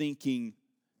unthinking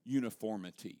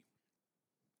uniformity.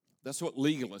 That's what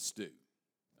legalists do.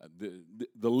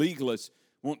 The legalists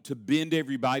want to bend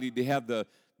everybody to have the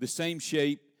same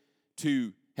shape,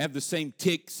 to have the same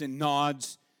ticks and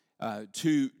nods,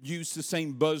 to use the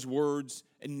same buzzwords,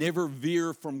 and never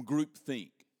veer from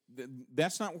groupthink.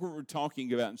 That's not what we're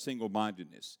talking about in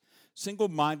single-mindedness.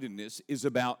 Single-mindedness is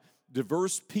about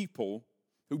diverse people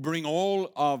who bring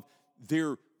all of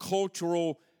their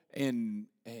cultural and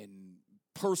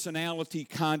personality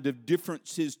kind of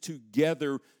differences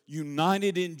together,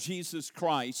 united in Jesus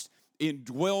Christ,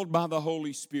 indwelled by the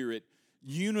Holy Spirit,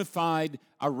 unified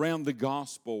around the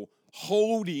gospel,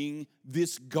 holding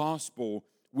this gospel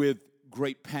with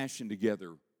great passion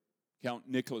together. Count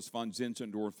Nicholas von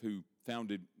Zinzendorf, who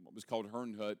founded what was called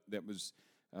Herrnhut, that was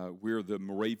where the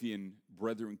Moravian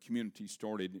Brethren community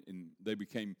started, and they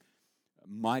became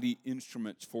mighty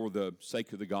instruments for the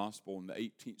sake of the gospel in the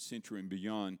 18th century and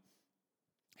beyond.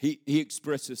 He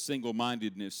expresses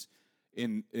single-mindedness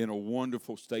in a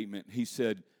wonderful statement. He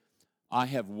said, "I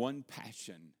have one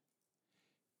passion.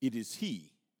 It is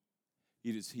He.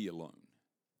 It is He alone."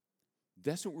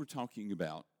 That's what we're talking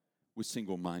about with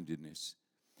single-mindedness.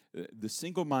 The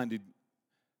single-minded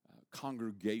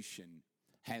congregation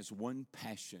has one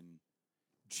passion: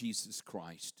 Jesus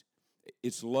Christ.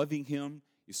 It's loving Him,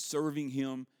 it's serving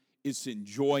Him, it's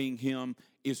enjoying Him,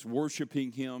 it's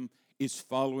worshiping Him, it's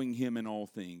following Him in all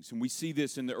things. And we see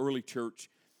this in the early church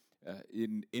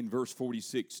in verse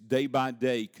 46, day by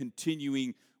day,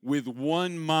 continuing with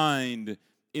one mind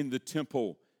in the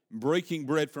temple, breaking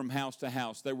bread from house to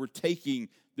house. They were taking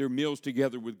their meals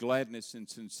together with gladness and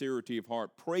sincerity of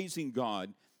heart, praising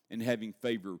God and having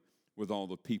favor with all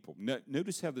the people.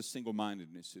 Notice how the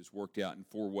single-mindedness is worked out in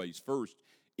four ways. First,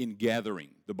 in gathering.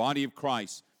 The body of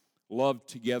Christ loved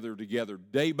together,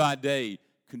 day by day,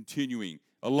 continuing.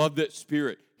 I love that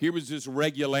spirit. Here was this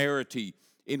regularity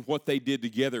in what they did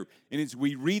together. And as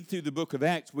we read through the book of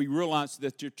Acts, we realize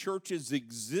that the church's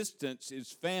existence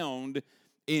is found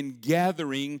in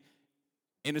gathering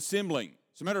and assembling.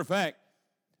 As a matter of fact,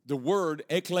 the word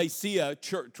ecclesia,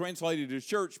 translated as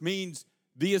church, means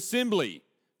the assembly,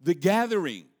 the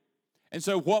gathering. And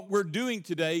so what we're doing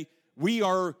today, we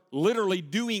are literally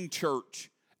doing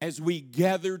church as we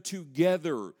gather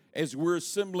together, as we're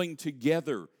assembling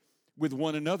together with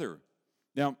one another.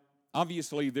 Now,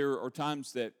 obviously, there are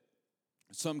times that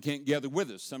some can't gather with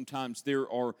us. Sometimes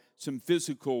there are some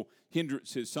physical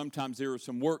hindrances. Sometimes there are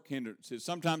some work hindrances.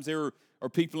 Sometimes there are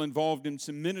people involved in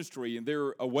some ministry and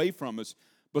they're away from us.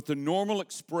 But the normal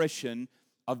expression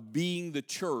of being the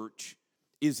church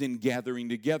is in gathering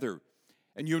together.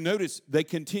 And you'll notice they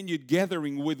continued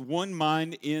gathering with one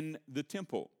mind in the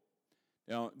temple.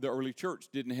 Now, the early church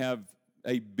didn't have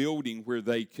a building where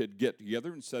they could get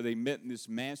together, and so they met in this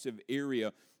massive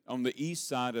area on the east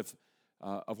side of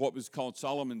what was called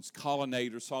Solomon's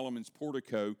Colonnade or Solomon's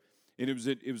Portico. And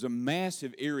it was a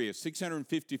massive area,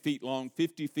 650 feet long,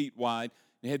 50 feet wide.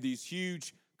 It had these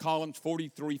huge columns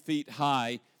 43 feet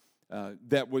high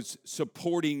that was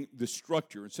supporting the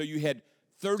structure. And so you had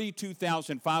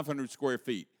 32,500 square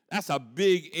feet. That's a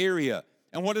big area.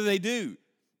 And what do?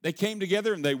 They came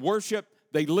together and they worshiped.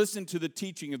 They listened to the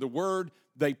teaching of the word.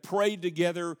 They prayed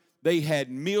together. They had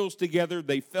meals together.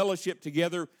 They fellowshiped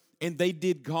together. And they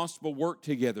did gospel work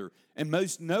together. And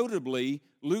most notably,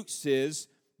 Luke says,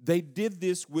 they did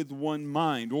this with one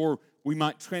mind. Or we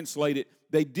might translate it,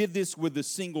 they did this with a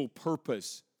single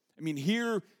purpose. I mean,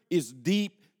 here is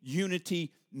deep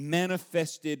unity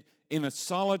manifested in a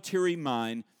solitary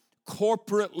mind,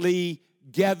 corporately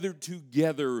gathered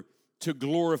together to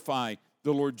glorify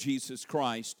the Lord Jesus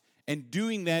Christ, and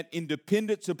doing that in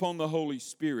dependence upon the Holy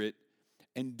Spirit,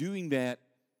 and doing that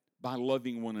by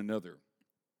loving one another.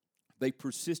 They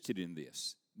persisted in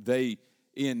this. They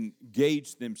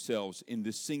engaged themselves in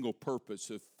this single purpose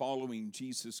of following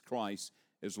Jesus Christ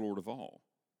as Lord of all.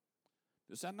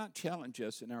 Does that not challenge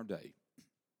us in our day?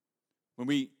 When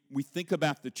we think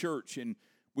about the church and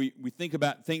we think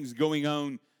about things going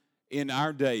on in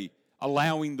our day,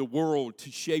 allowing the world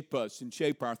to shape us and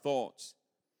shape our thoughts,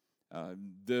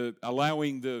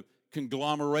 allowing the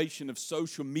conglomeration of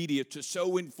social media to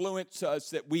so influence us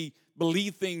that we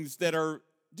believe things that are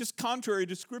just contrary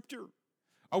to Scripture.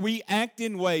 Or we act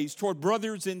in ways toward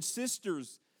brothers and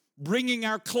sisters, bringing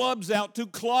our clubs out to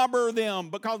clobber them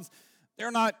because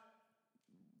they're not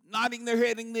nodding their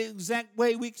head in the exact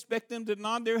way we expect them to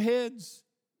nod their heads.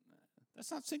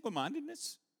 That's not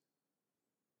single-mindedness.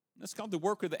 That's called the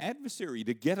work of the adversary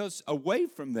to get us away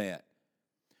from that.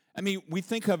 I mean, we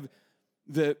think of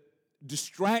the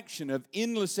distraction of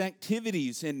endless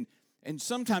activities and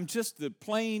sometimes just the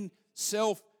plain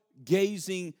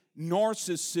self-gazing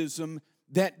narcissism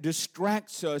that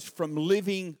distracts us from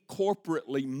living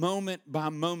corporately, moment by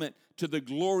moment, to the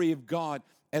glory of God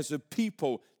as a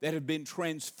people that have been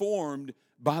transformed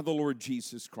by the Lord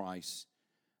Jesus Christ.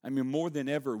 I mean, more than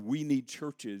ever, we need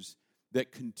churches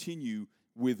that continue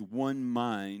with one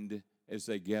mind as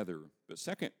they gather. But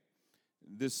second,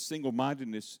 this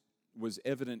single-mindedness was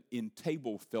evident in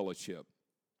table fellowship.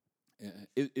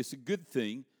 It's a good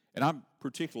thing, and I'm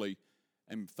particularly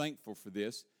am thankful for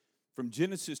this. From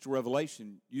Genesis to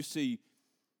Revelation, you see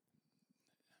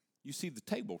the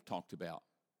table talked about,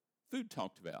 food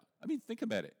talked about. I mean, think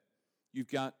about it.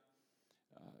 You've got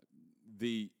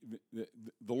the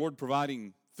Lord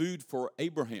providing food for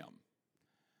Abraham.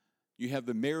 You have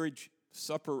the marriage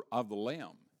supper of the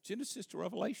Lamb. Genesis to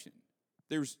Revelation.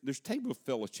 There's table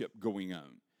fellowship going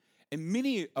on. And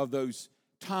many of those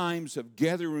times of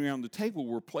gathering around the table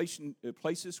were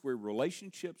places where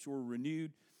relationships were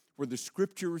renewed, where the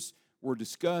Scriptures were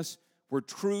discussed, where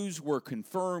truths were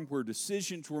confirmed, where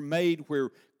decisions were made,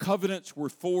 where covenants were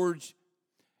forged,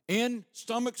 and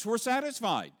stomachs were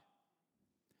satisfied.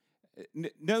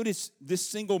 Notice this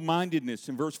single-mindedness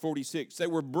in verse 46. They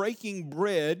were breaking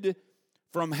bread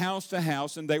from house to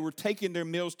house, and they were taking their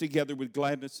meals together with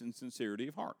gladness and sincerity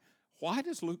of heart. Why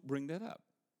does Luke bring that up?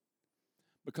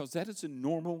 Because that is a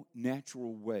normal,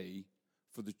 natural way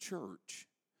for the church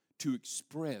to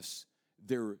express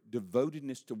their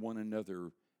devotedness to one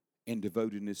another and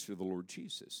devotedness to the Lord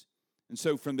Jesus. And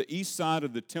so from the east side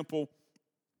of the temple,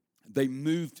 they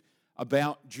moved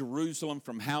about Jerusalem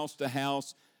from house to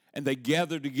house, and they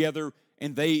gathered together,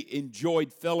 and they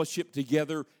enjoyed fellowship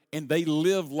together, and they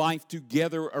lived life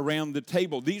together around the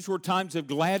table. These were times of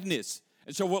gladness.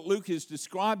 And so what Luke is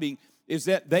describing is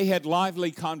that they had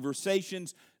lively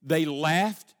conversations. They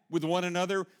laughed with one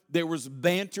another. There was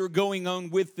banter going on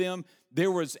with them.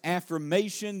 There was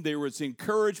affirmation. There was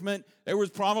encouragement. There was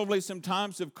probably some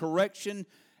times of correction.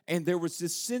 And there was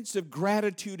this sense of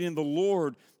gratitude in the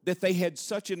Lord that they had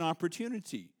such an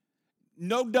opportunity.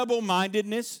 No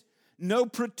double-mindedness, no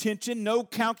pretension, no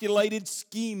calculated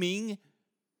scheming,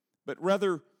 but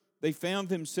rather they found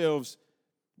themselves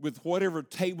with whatever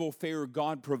table fare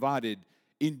God provided,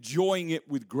 enjoying it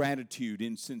with gratitude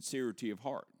and sincerity of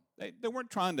heart. They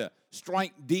weren't trying to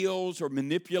strike deals or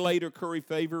manipulate or curry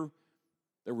favor.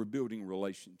 They were building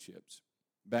relationships.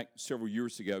 Back several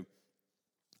years ago,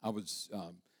 I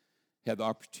had the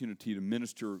opportunity to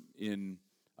minister in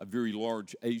a very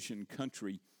large Asian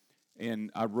country,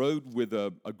 and I rode with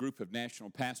a group of national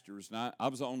pastors, and I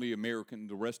was the only American.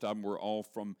 The rest of them were all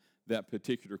from that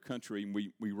particular country, and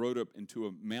we rode up into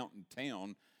a mountain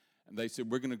town, and they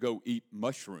said, we're going to go eat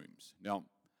mushrooms. Now,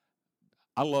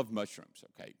 I love mushrooms,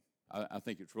 okay? I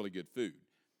think it's really good food.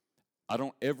 I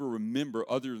don't ever remember,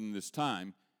 other than this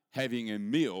time, having a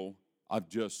meal of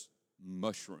just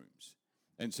mushrooms.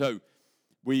 And so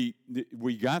we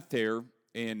got there,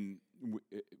 and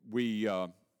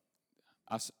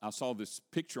I saw this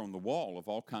picture on the wall of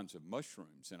all kinds of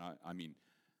mushrooms, and I mean,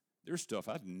 there's stuff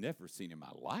I'd never seen in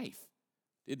my life.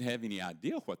 Didn't have any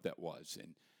idea what that was,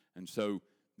 and so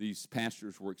these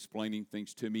pastors were explaining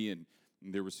things to me, and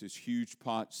there was this huge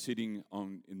pot sitting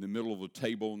in the middle of the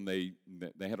table, and they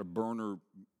had a burner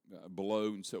below,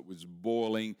 and so it was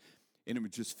boiling, and it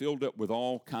was just filled up with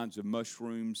all kinds of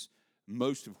mushrooms,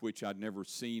 most of which I'd never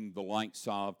seen the likes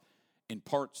of, and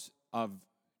parts of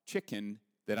chicken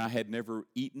that I had never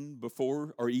eaten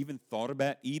before or even thought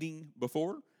about eating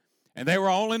before. And they were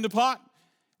all in the pot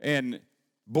and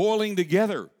boiling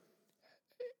together.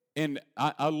 And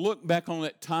I look back on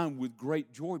that time with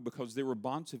great joy because there were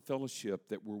bonds of fellowship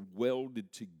that were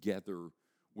welded together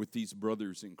with these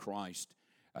brothers in Christ.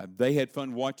 They had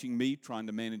fun watching me trying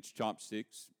to manage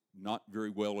chopsticks, not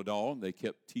very well at all. They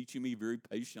kept teaching me very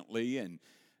patiently,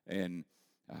 and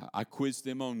I quizzed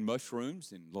them on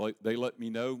mushrooms, and they let me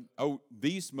know, oh,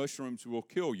 these mushrooms will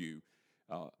kill you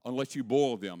unless you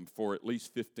boil them for at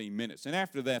least 15 minutes. And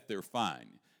after that, they're fine.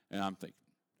 And I'm thinking,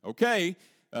 okay,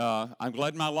 I'm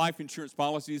glad my life insurance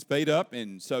policy is paid up.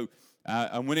 And so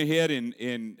I went ahead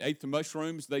and ate the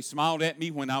mushrooms. They smiled at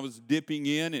me when I was dipping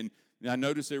in, and I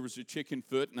noticed there was a chicken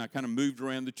foot, and I kind of moved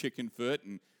around the chicken foot,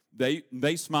 and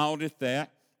they smiled at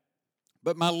that.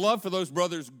 But my love for those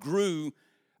brothers grew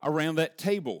around that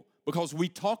table because we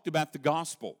talked about the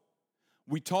gospel.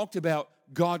 We talked about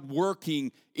God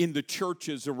working in the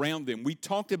churches around them. We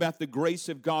talked about the grace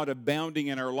of God abounding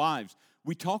in our lives.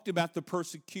 We talked about the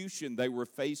persecution they were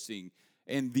facing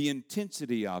and the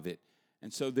intensity of it.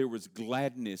 And so there was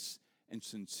gladness and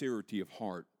sincerity of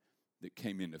heart that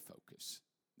came into focus.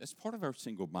 That's part of our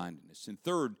single-mindedness. And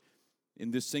third, in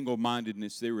this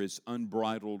single-mindedness, there is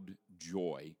unbridled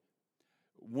joy.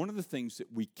 One of the things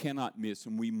that we cannot miss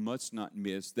and we must not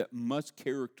miss that must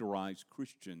characterize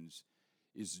Christians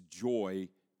is joy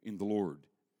in the Lord.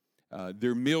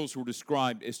 Their meals were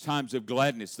described as times of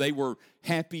gladness. They were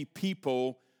happy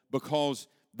people because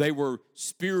they were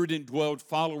Spirit-indwelled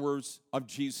followers of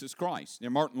Jesus Christ. Now,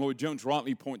 Martin Lloyd-Jones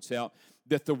rightly points out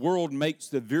that the world makes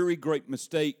the very great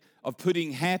mistake of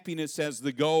putting happiness as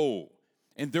the goal,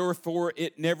 and therefore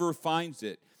it never finds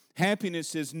it.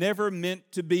 Happiness is never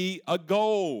meant to be a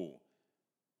goal.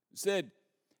 It said,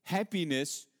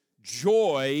 happiness,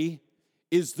 joy,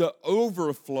 is the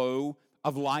overflow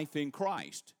of life in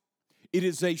Christ. It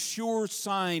is a sure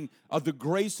sign of the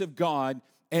grace of God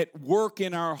at work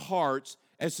in our hearts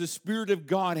as the Spirit of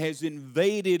God has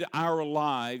invaded our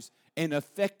lives and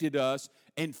affected us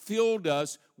and filled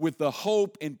us with the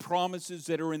hope and promises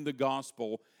that are in the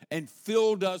gospel and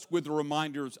filled us with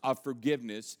reminders of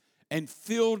forgiveness and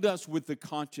filled us with the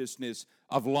consciousness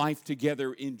of life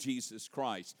together in Jesus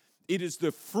Christ. It is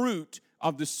the fruit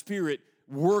of the Spirit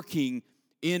working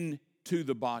into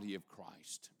the body of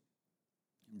Christ.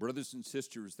 Brothers and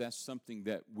sisters, that's something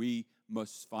that we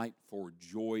must fight for,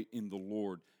 joy in the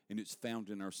Lord, and it's found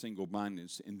in our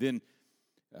single-mindedness. And then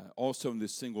also in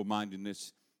this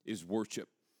single-mindedness is worship.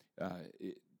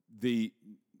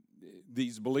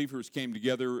 These believers came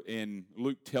together, and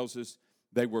Luke tells us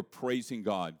they were praising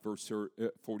God, verse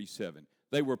 47.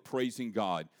 They were praising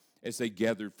God as they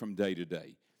gathered from day to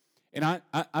day. And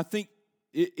I think,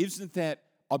 isn't that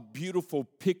a beautiful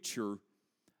picture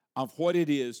of what it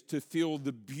is to feel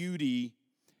the beauty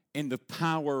and the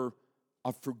power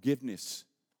of forgiveness?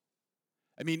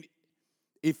 I mean,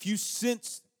 if you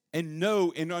sense and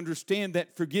know and understand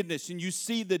that forgiveness and you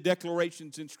see the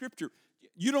declarations in Scripture,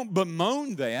 you don't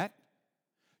bemoan that.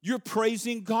 You're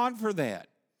praising God for that.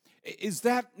 Is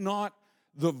that not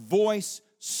the voice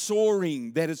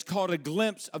soaring that has caught a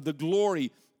glimpse of the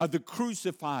glory of the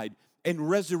crucified and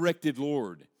resurrected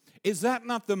Lord? Is that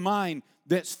not the mind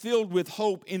that's filled with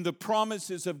hope in the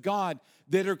promises of God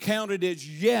that are counted as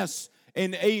yes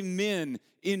and amen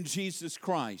in Jesus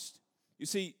Christ? You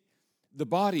see, the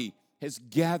body has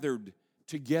gathered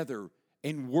together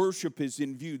and worship is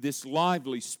in view. This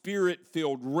lively,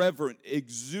 Spirit-filled, reverent,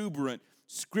 exuberant,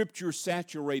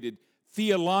 Scripture-saturated,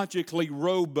 theologically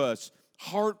robust,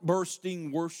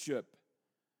 heart-bursting worship.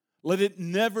 Let it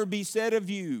never be said of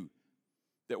you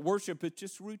that worship is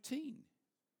just routine.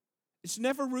 It's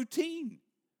never routine.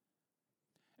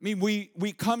 I mean,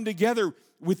 we come together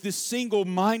with this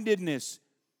single-mindedness,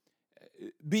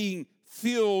 being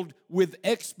filled with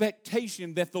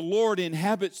expectation that the Lord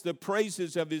inhabits the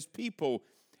praises of His people,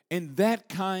 and that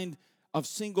kind of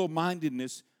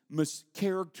single-mindedness must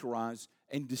characterize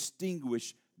and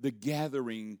distinguish the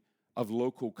gathering of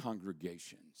local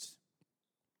congregations.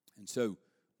 And so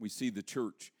we see the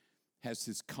church has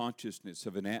this consciousness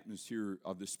of an atmosphere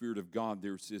of the Spirit of God.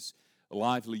 There's this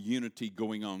lively unity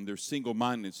going on. There's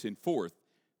single-mindedness. And fourth,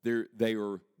 They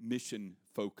are mission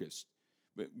focused.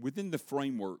 But within the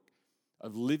framework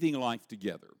of living life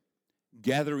together,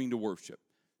 gathering to worship,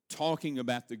 talking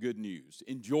about the good news,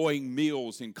 enjoying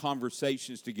meals and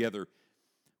conversations together,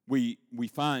 we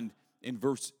find in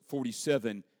verse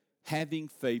 47, having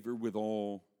favor with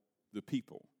all the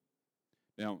people.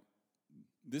 Now,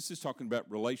 this is talking about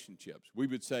relationships. We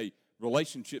would say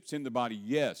relationships in the body,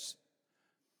 yes.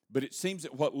 But it seems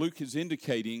that what Luke is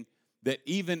indicating, that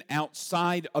even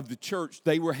outside of the church,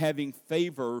 they were having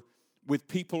favor with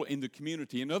people in the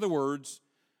community. In other words,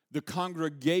 the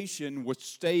congregation was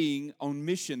staying on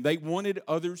mission. They wanted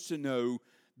others to know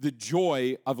the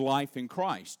joy of life in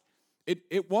Christ.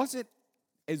 It wasn't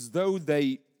as though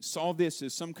they saw this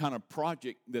as some kind of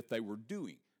project that they were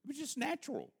doing. It was just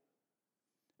natural.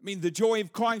 I mean, the joy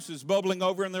of Christ was bubbling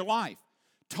over in their life.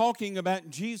 Talking about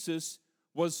Jesus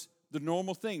was the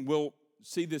normal thing. We'll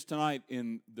see this tonight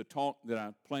in the talk that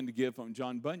I plan to give on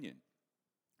John Bunyan.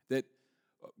 That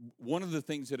one of the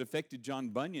things that affected John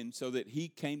Bunyan so that he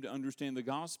came to understand the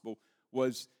gospel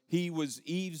was he was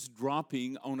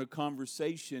eavesdropping on a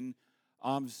conversation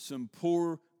of some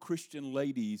poor Christian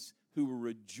ladies who were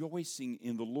rejoicing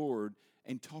in the Lord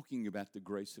and talking about the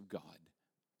grace of God.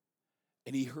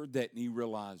 And he heard that and he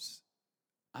realized,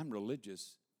 I'm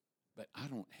religious, but I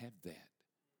don't have that.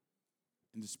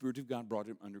 And the Spirit of God brought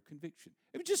him under conviction.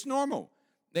 It was just normal.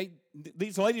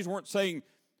 These ladies weren't saying,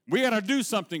 we got to do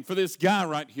something for this guy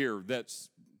right here that's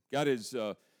got his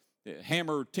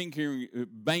hammer tinkering,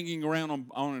 banging around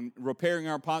on repairing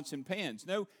our pots and pans.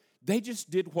 No, they just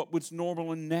did what was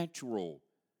normal and natural.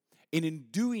 And in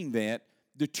doing that,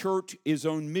 the church is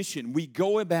on mission. We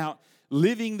go about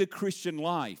living the Christian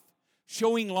life,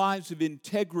 showing lives of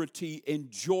integrity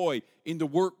and joy in the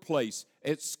workplace,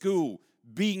 at school,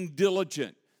 being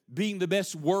diligent, being the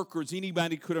best workers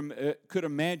anybody could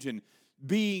imagine,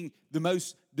 being the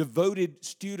most devoted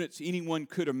students anyone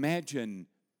could imagine,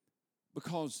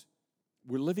 because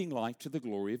we're living life to the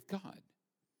glory of God.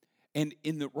 And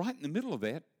right in the middle of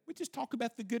that, we just talk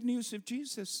about the good news of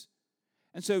Jesus.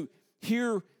 And so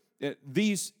here,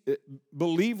 these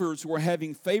believers were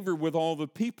having favor with all the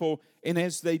people, and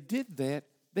as they did that,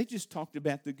 they just talked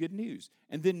about the good news.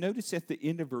 And then notice at the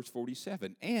end of verse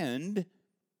 47, and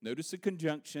notice the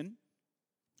conjunction.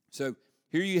 So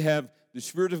here you have the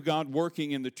Spirit of God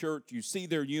working in the church. You see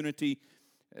their unity,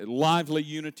 lively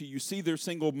unity. You see their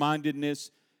single-mindedness.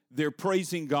 They're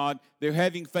praising God. They're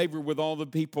having favor with all the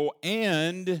people,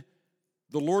 and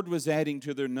the Lord was adding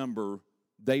to their number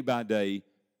day by day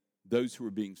those who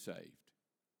were being saved.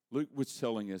 Luke was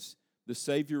telling us the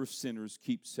Savior of sinners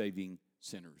keeps saving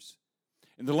sinners.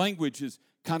 And the language is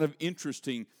kind of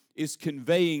interesting, is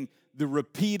conveying the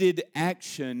repeated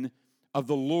action of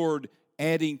the Lord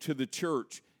adding to the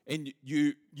church. And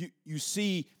you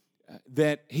see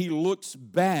that he looks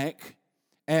back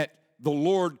at the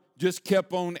Lord just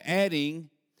kept on adding,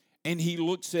 and he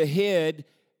looks ahead,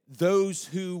 those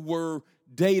who were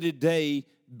day to day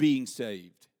being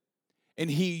saved. And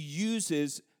he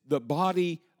uses the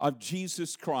body of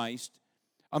Jesus Christ,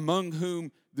 among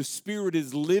whom the Spirit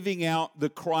is living out the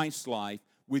Christ life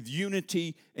with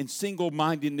unity and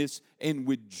single-mindedness and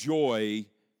with joy,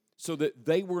 so that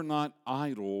they were not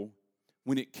idle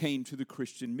when it came to the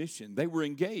Christian mission. They were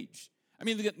engaged. I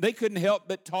mean, they couldn't help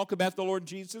but talk about the Lord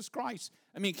Jesus Christ.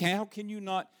 I mean, how can you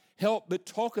not help but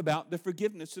talk about the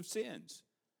forgiveness of sins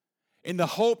and the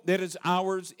hope that is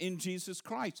ours in Jesus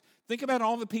Christ? Think about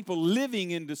all the people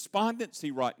living in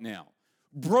despondency right now,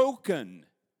 broken.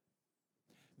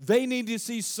 They need to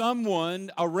see someone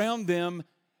around them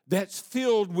that's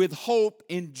filled with hope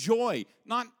and joy.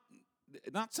 Not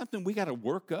something we got to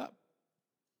work up,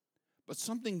 but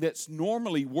something that's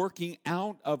normally working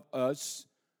out of us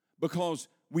because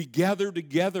we gather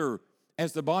together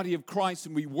as the body of Christ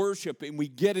and we worship and we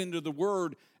get into the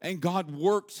Word and God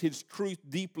works His truth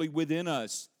deeply within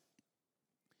us.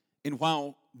 And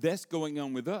while that's going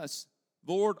on with us,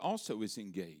 the Lord also is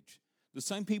engaged. The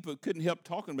same people that couldn't help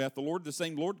talking about the Lord, the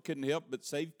same Lord couldn't help but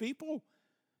save people.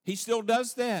 He still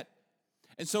does that.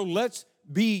 And so let's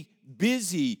be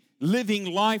busy living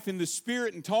life in the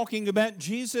Spirit and talking about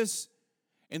Jesus.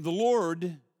 And the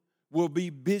Lord will be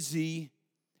busy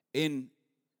in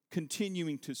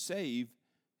continuing to save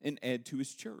and add to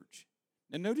His church.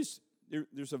 And notice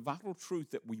there's a vital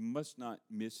truth that we must not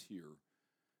miss here.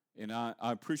 And I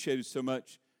appreciated so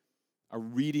much our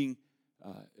reading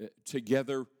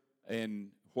together and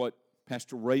what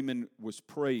Pastor Raymond was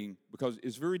praying, because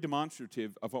it's very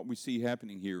demonstrative of what we see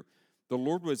happening here. The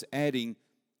Lord was adding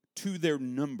to their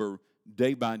number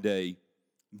day by day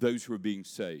those who are being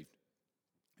saved.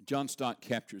 John Stott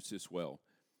captures this well.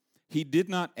 He did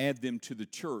not add them to the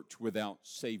church without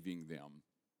saving them.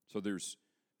 So there's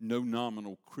no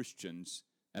nominal Christians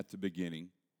at the beginning.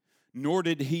 Nor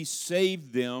did he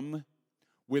save them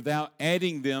without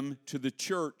adding them to the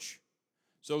church.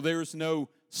 So there's no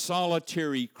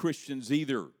solitary Christians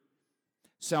either.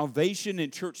 Salvation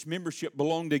and church membership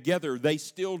belong together. They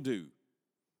still do.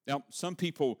 Now, some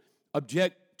people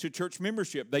object to church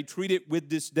membership. They treat it with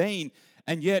disdain.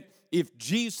 And yet, if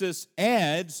Jesus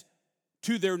adds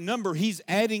to their number, he's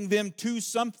adding them to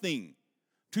something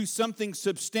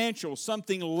substantial,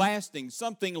 something lasting,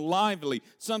 something lively,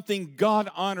 something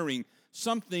God-honoring,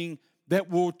 something that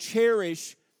will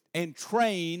cherish and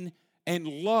train and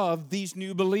love these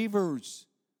new believers.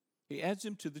 He adds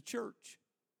them to the church.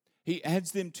 He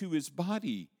adds them to his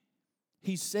body.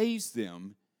 He saves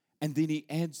them, and then he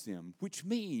adds them, which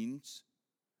means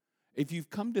if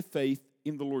you've come to faith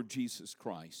in the Lord Jesus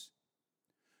Christ,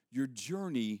 your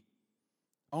journey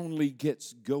only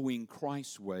gets going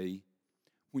Christ's way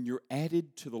when you're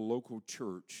added to the local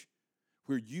church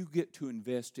where you get to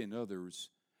invest in others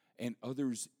and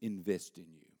others invest in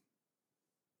you.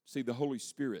 See, the Holy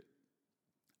Spirit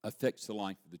affects the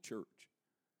life of the church.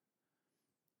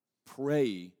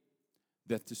 Pray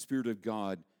that the Spirit of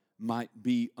God might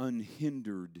be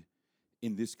unhindered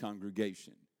in this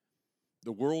congregation.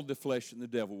 The world, the flesh, and the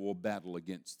devil will battle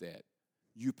against that.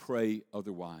 You pray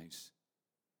otherwise.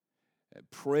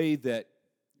 Pray that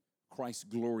Christ's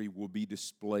glory will be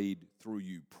displayed through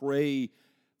you. Pray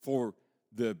for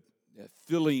the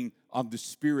filling of the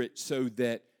Spirit so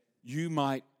that you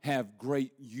might have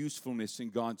great usefulness in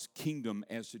God's kingdom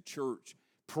as a church.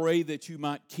 Pray that you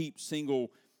might keep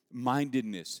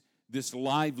single-mindedness, this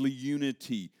lively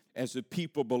unity as a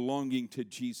people belonging to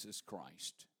Jesus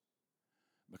Christ.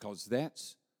 Because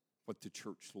that's what the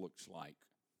church looks like.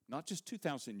 Not just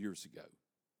 2,000 years ago.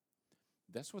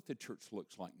 That's what the church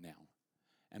looks like now.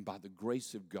 And by the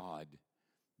grace of God,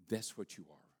 that's what you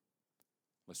are.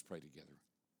 Let's pray together.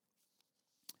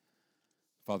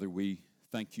 Father, we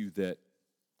thank you that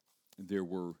there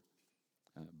were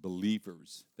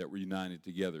believers that were united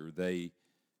together. They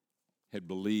had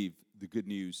believed the good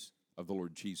news of the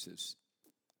Lord Jesus.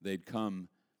 They'd come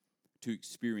to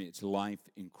experience life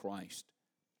in Christ.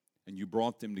 And you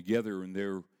brought them together, and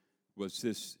there was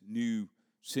this new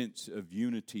sense of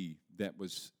unity that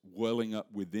was welling up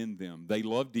within them. They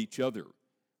loved each other.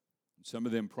 Some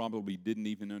of them probably didn't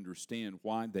even understand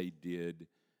why they did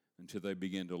until they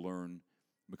began to learn,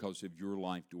 because of your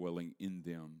life dwelling in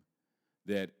them,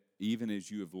 that even as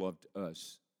you have loved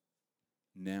us,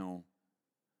 now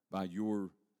by your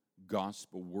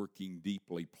gospel working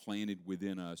deeply, planted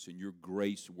within us, and your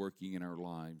grace working in our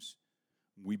lives,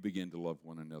 we begin to love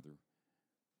one another.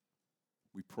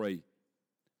 We pray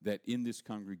that in this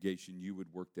congregation you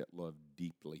would work that love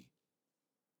deeply,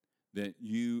 that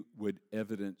you would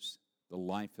evidence the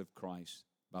life of Christ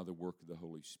by the work of the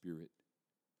Holy Spirit,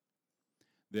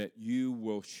 that you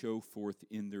will show forth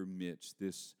in their midst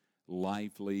this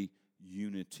lively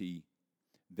unity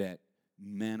that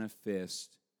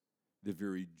manifests the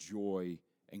very joy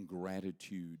and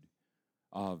gratitude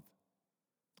of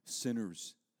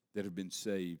sinners that have been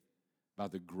saved by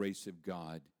the grace of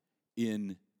God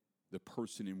in the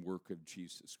person and work of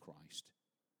Jesus Christ.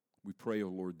 We pray, O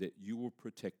Lord, that you will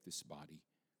protect this body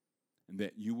and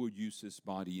that you will use this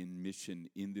body in mission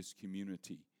in this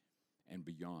community and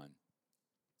beyond,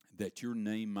 that your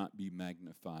name might be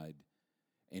magnified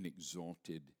and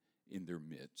exalted in their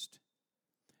midst.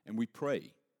 And we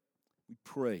pray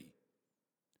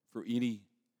for any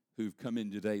who've come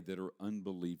in today that are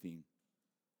unbelieving,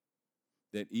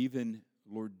 that even,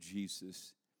 Lord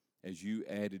Jesus, as you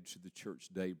added to the church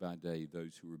day by day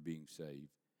those who were being saved,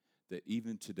 that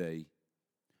even today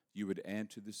you would add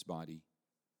to this body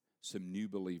some new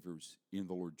believers in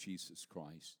the Lord Jesus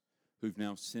Christ who've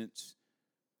now sensed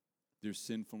their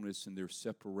sinfulness and their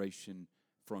separation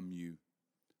from you,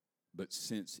 but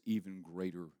sense even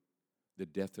greater the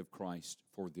death of Christ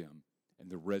for them and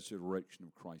the resurrection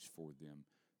of Christ for them.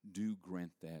 Do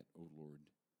grant that, O Lord.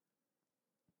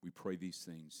 We pray these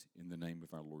things in the name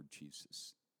of our Lord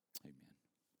Jesus.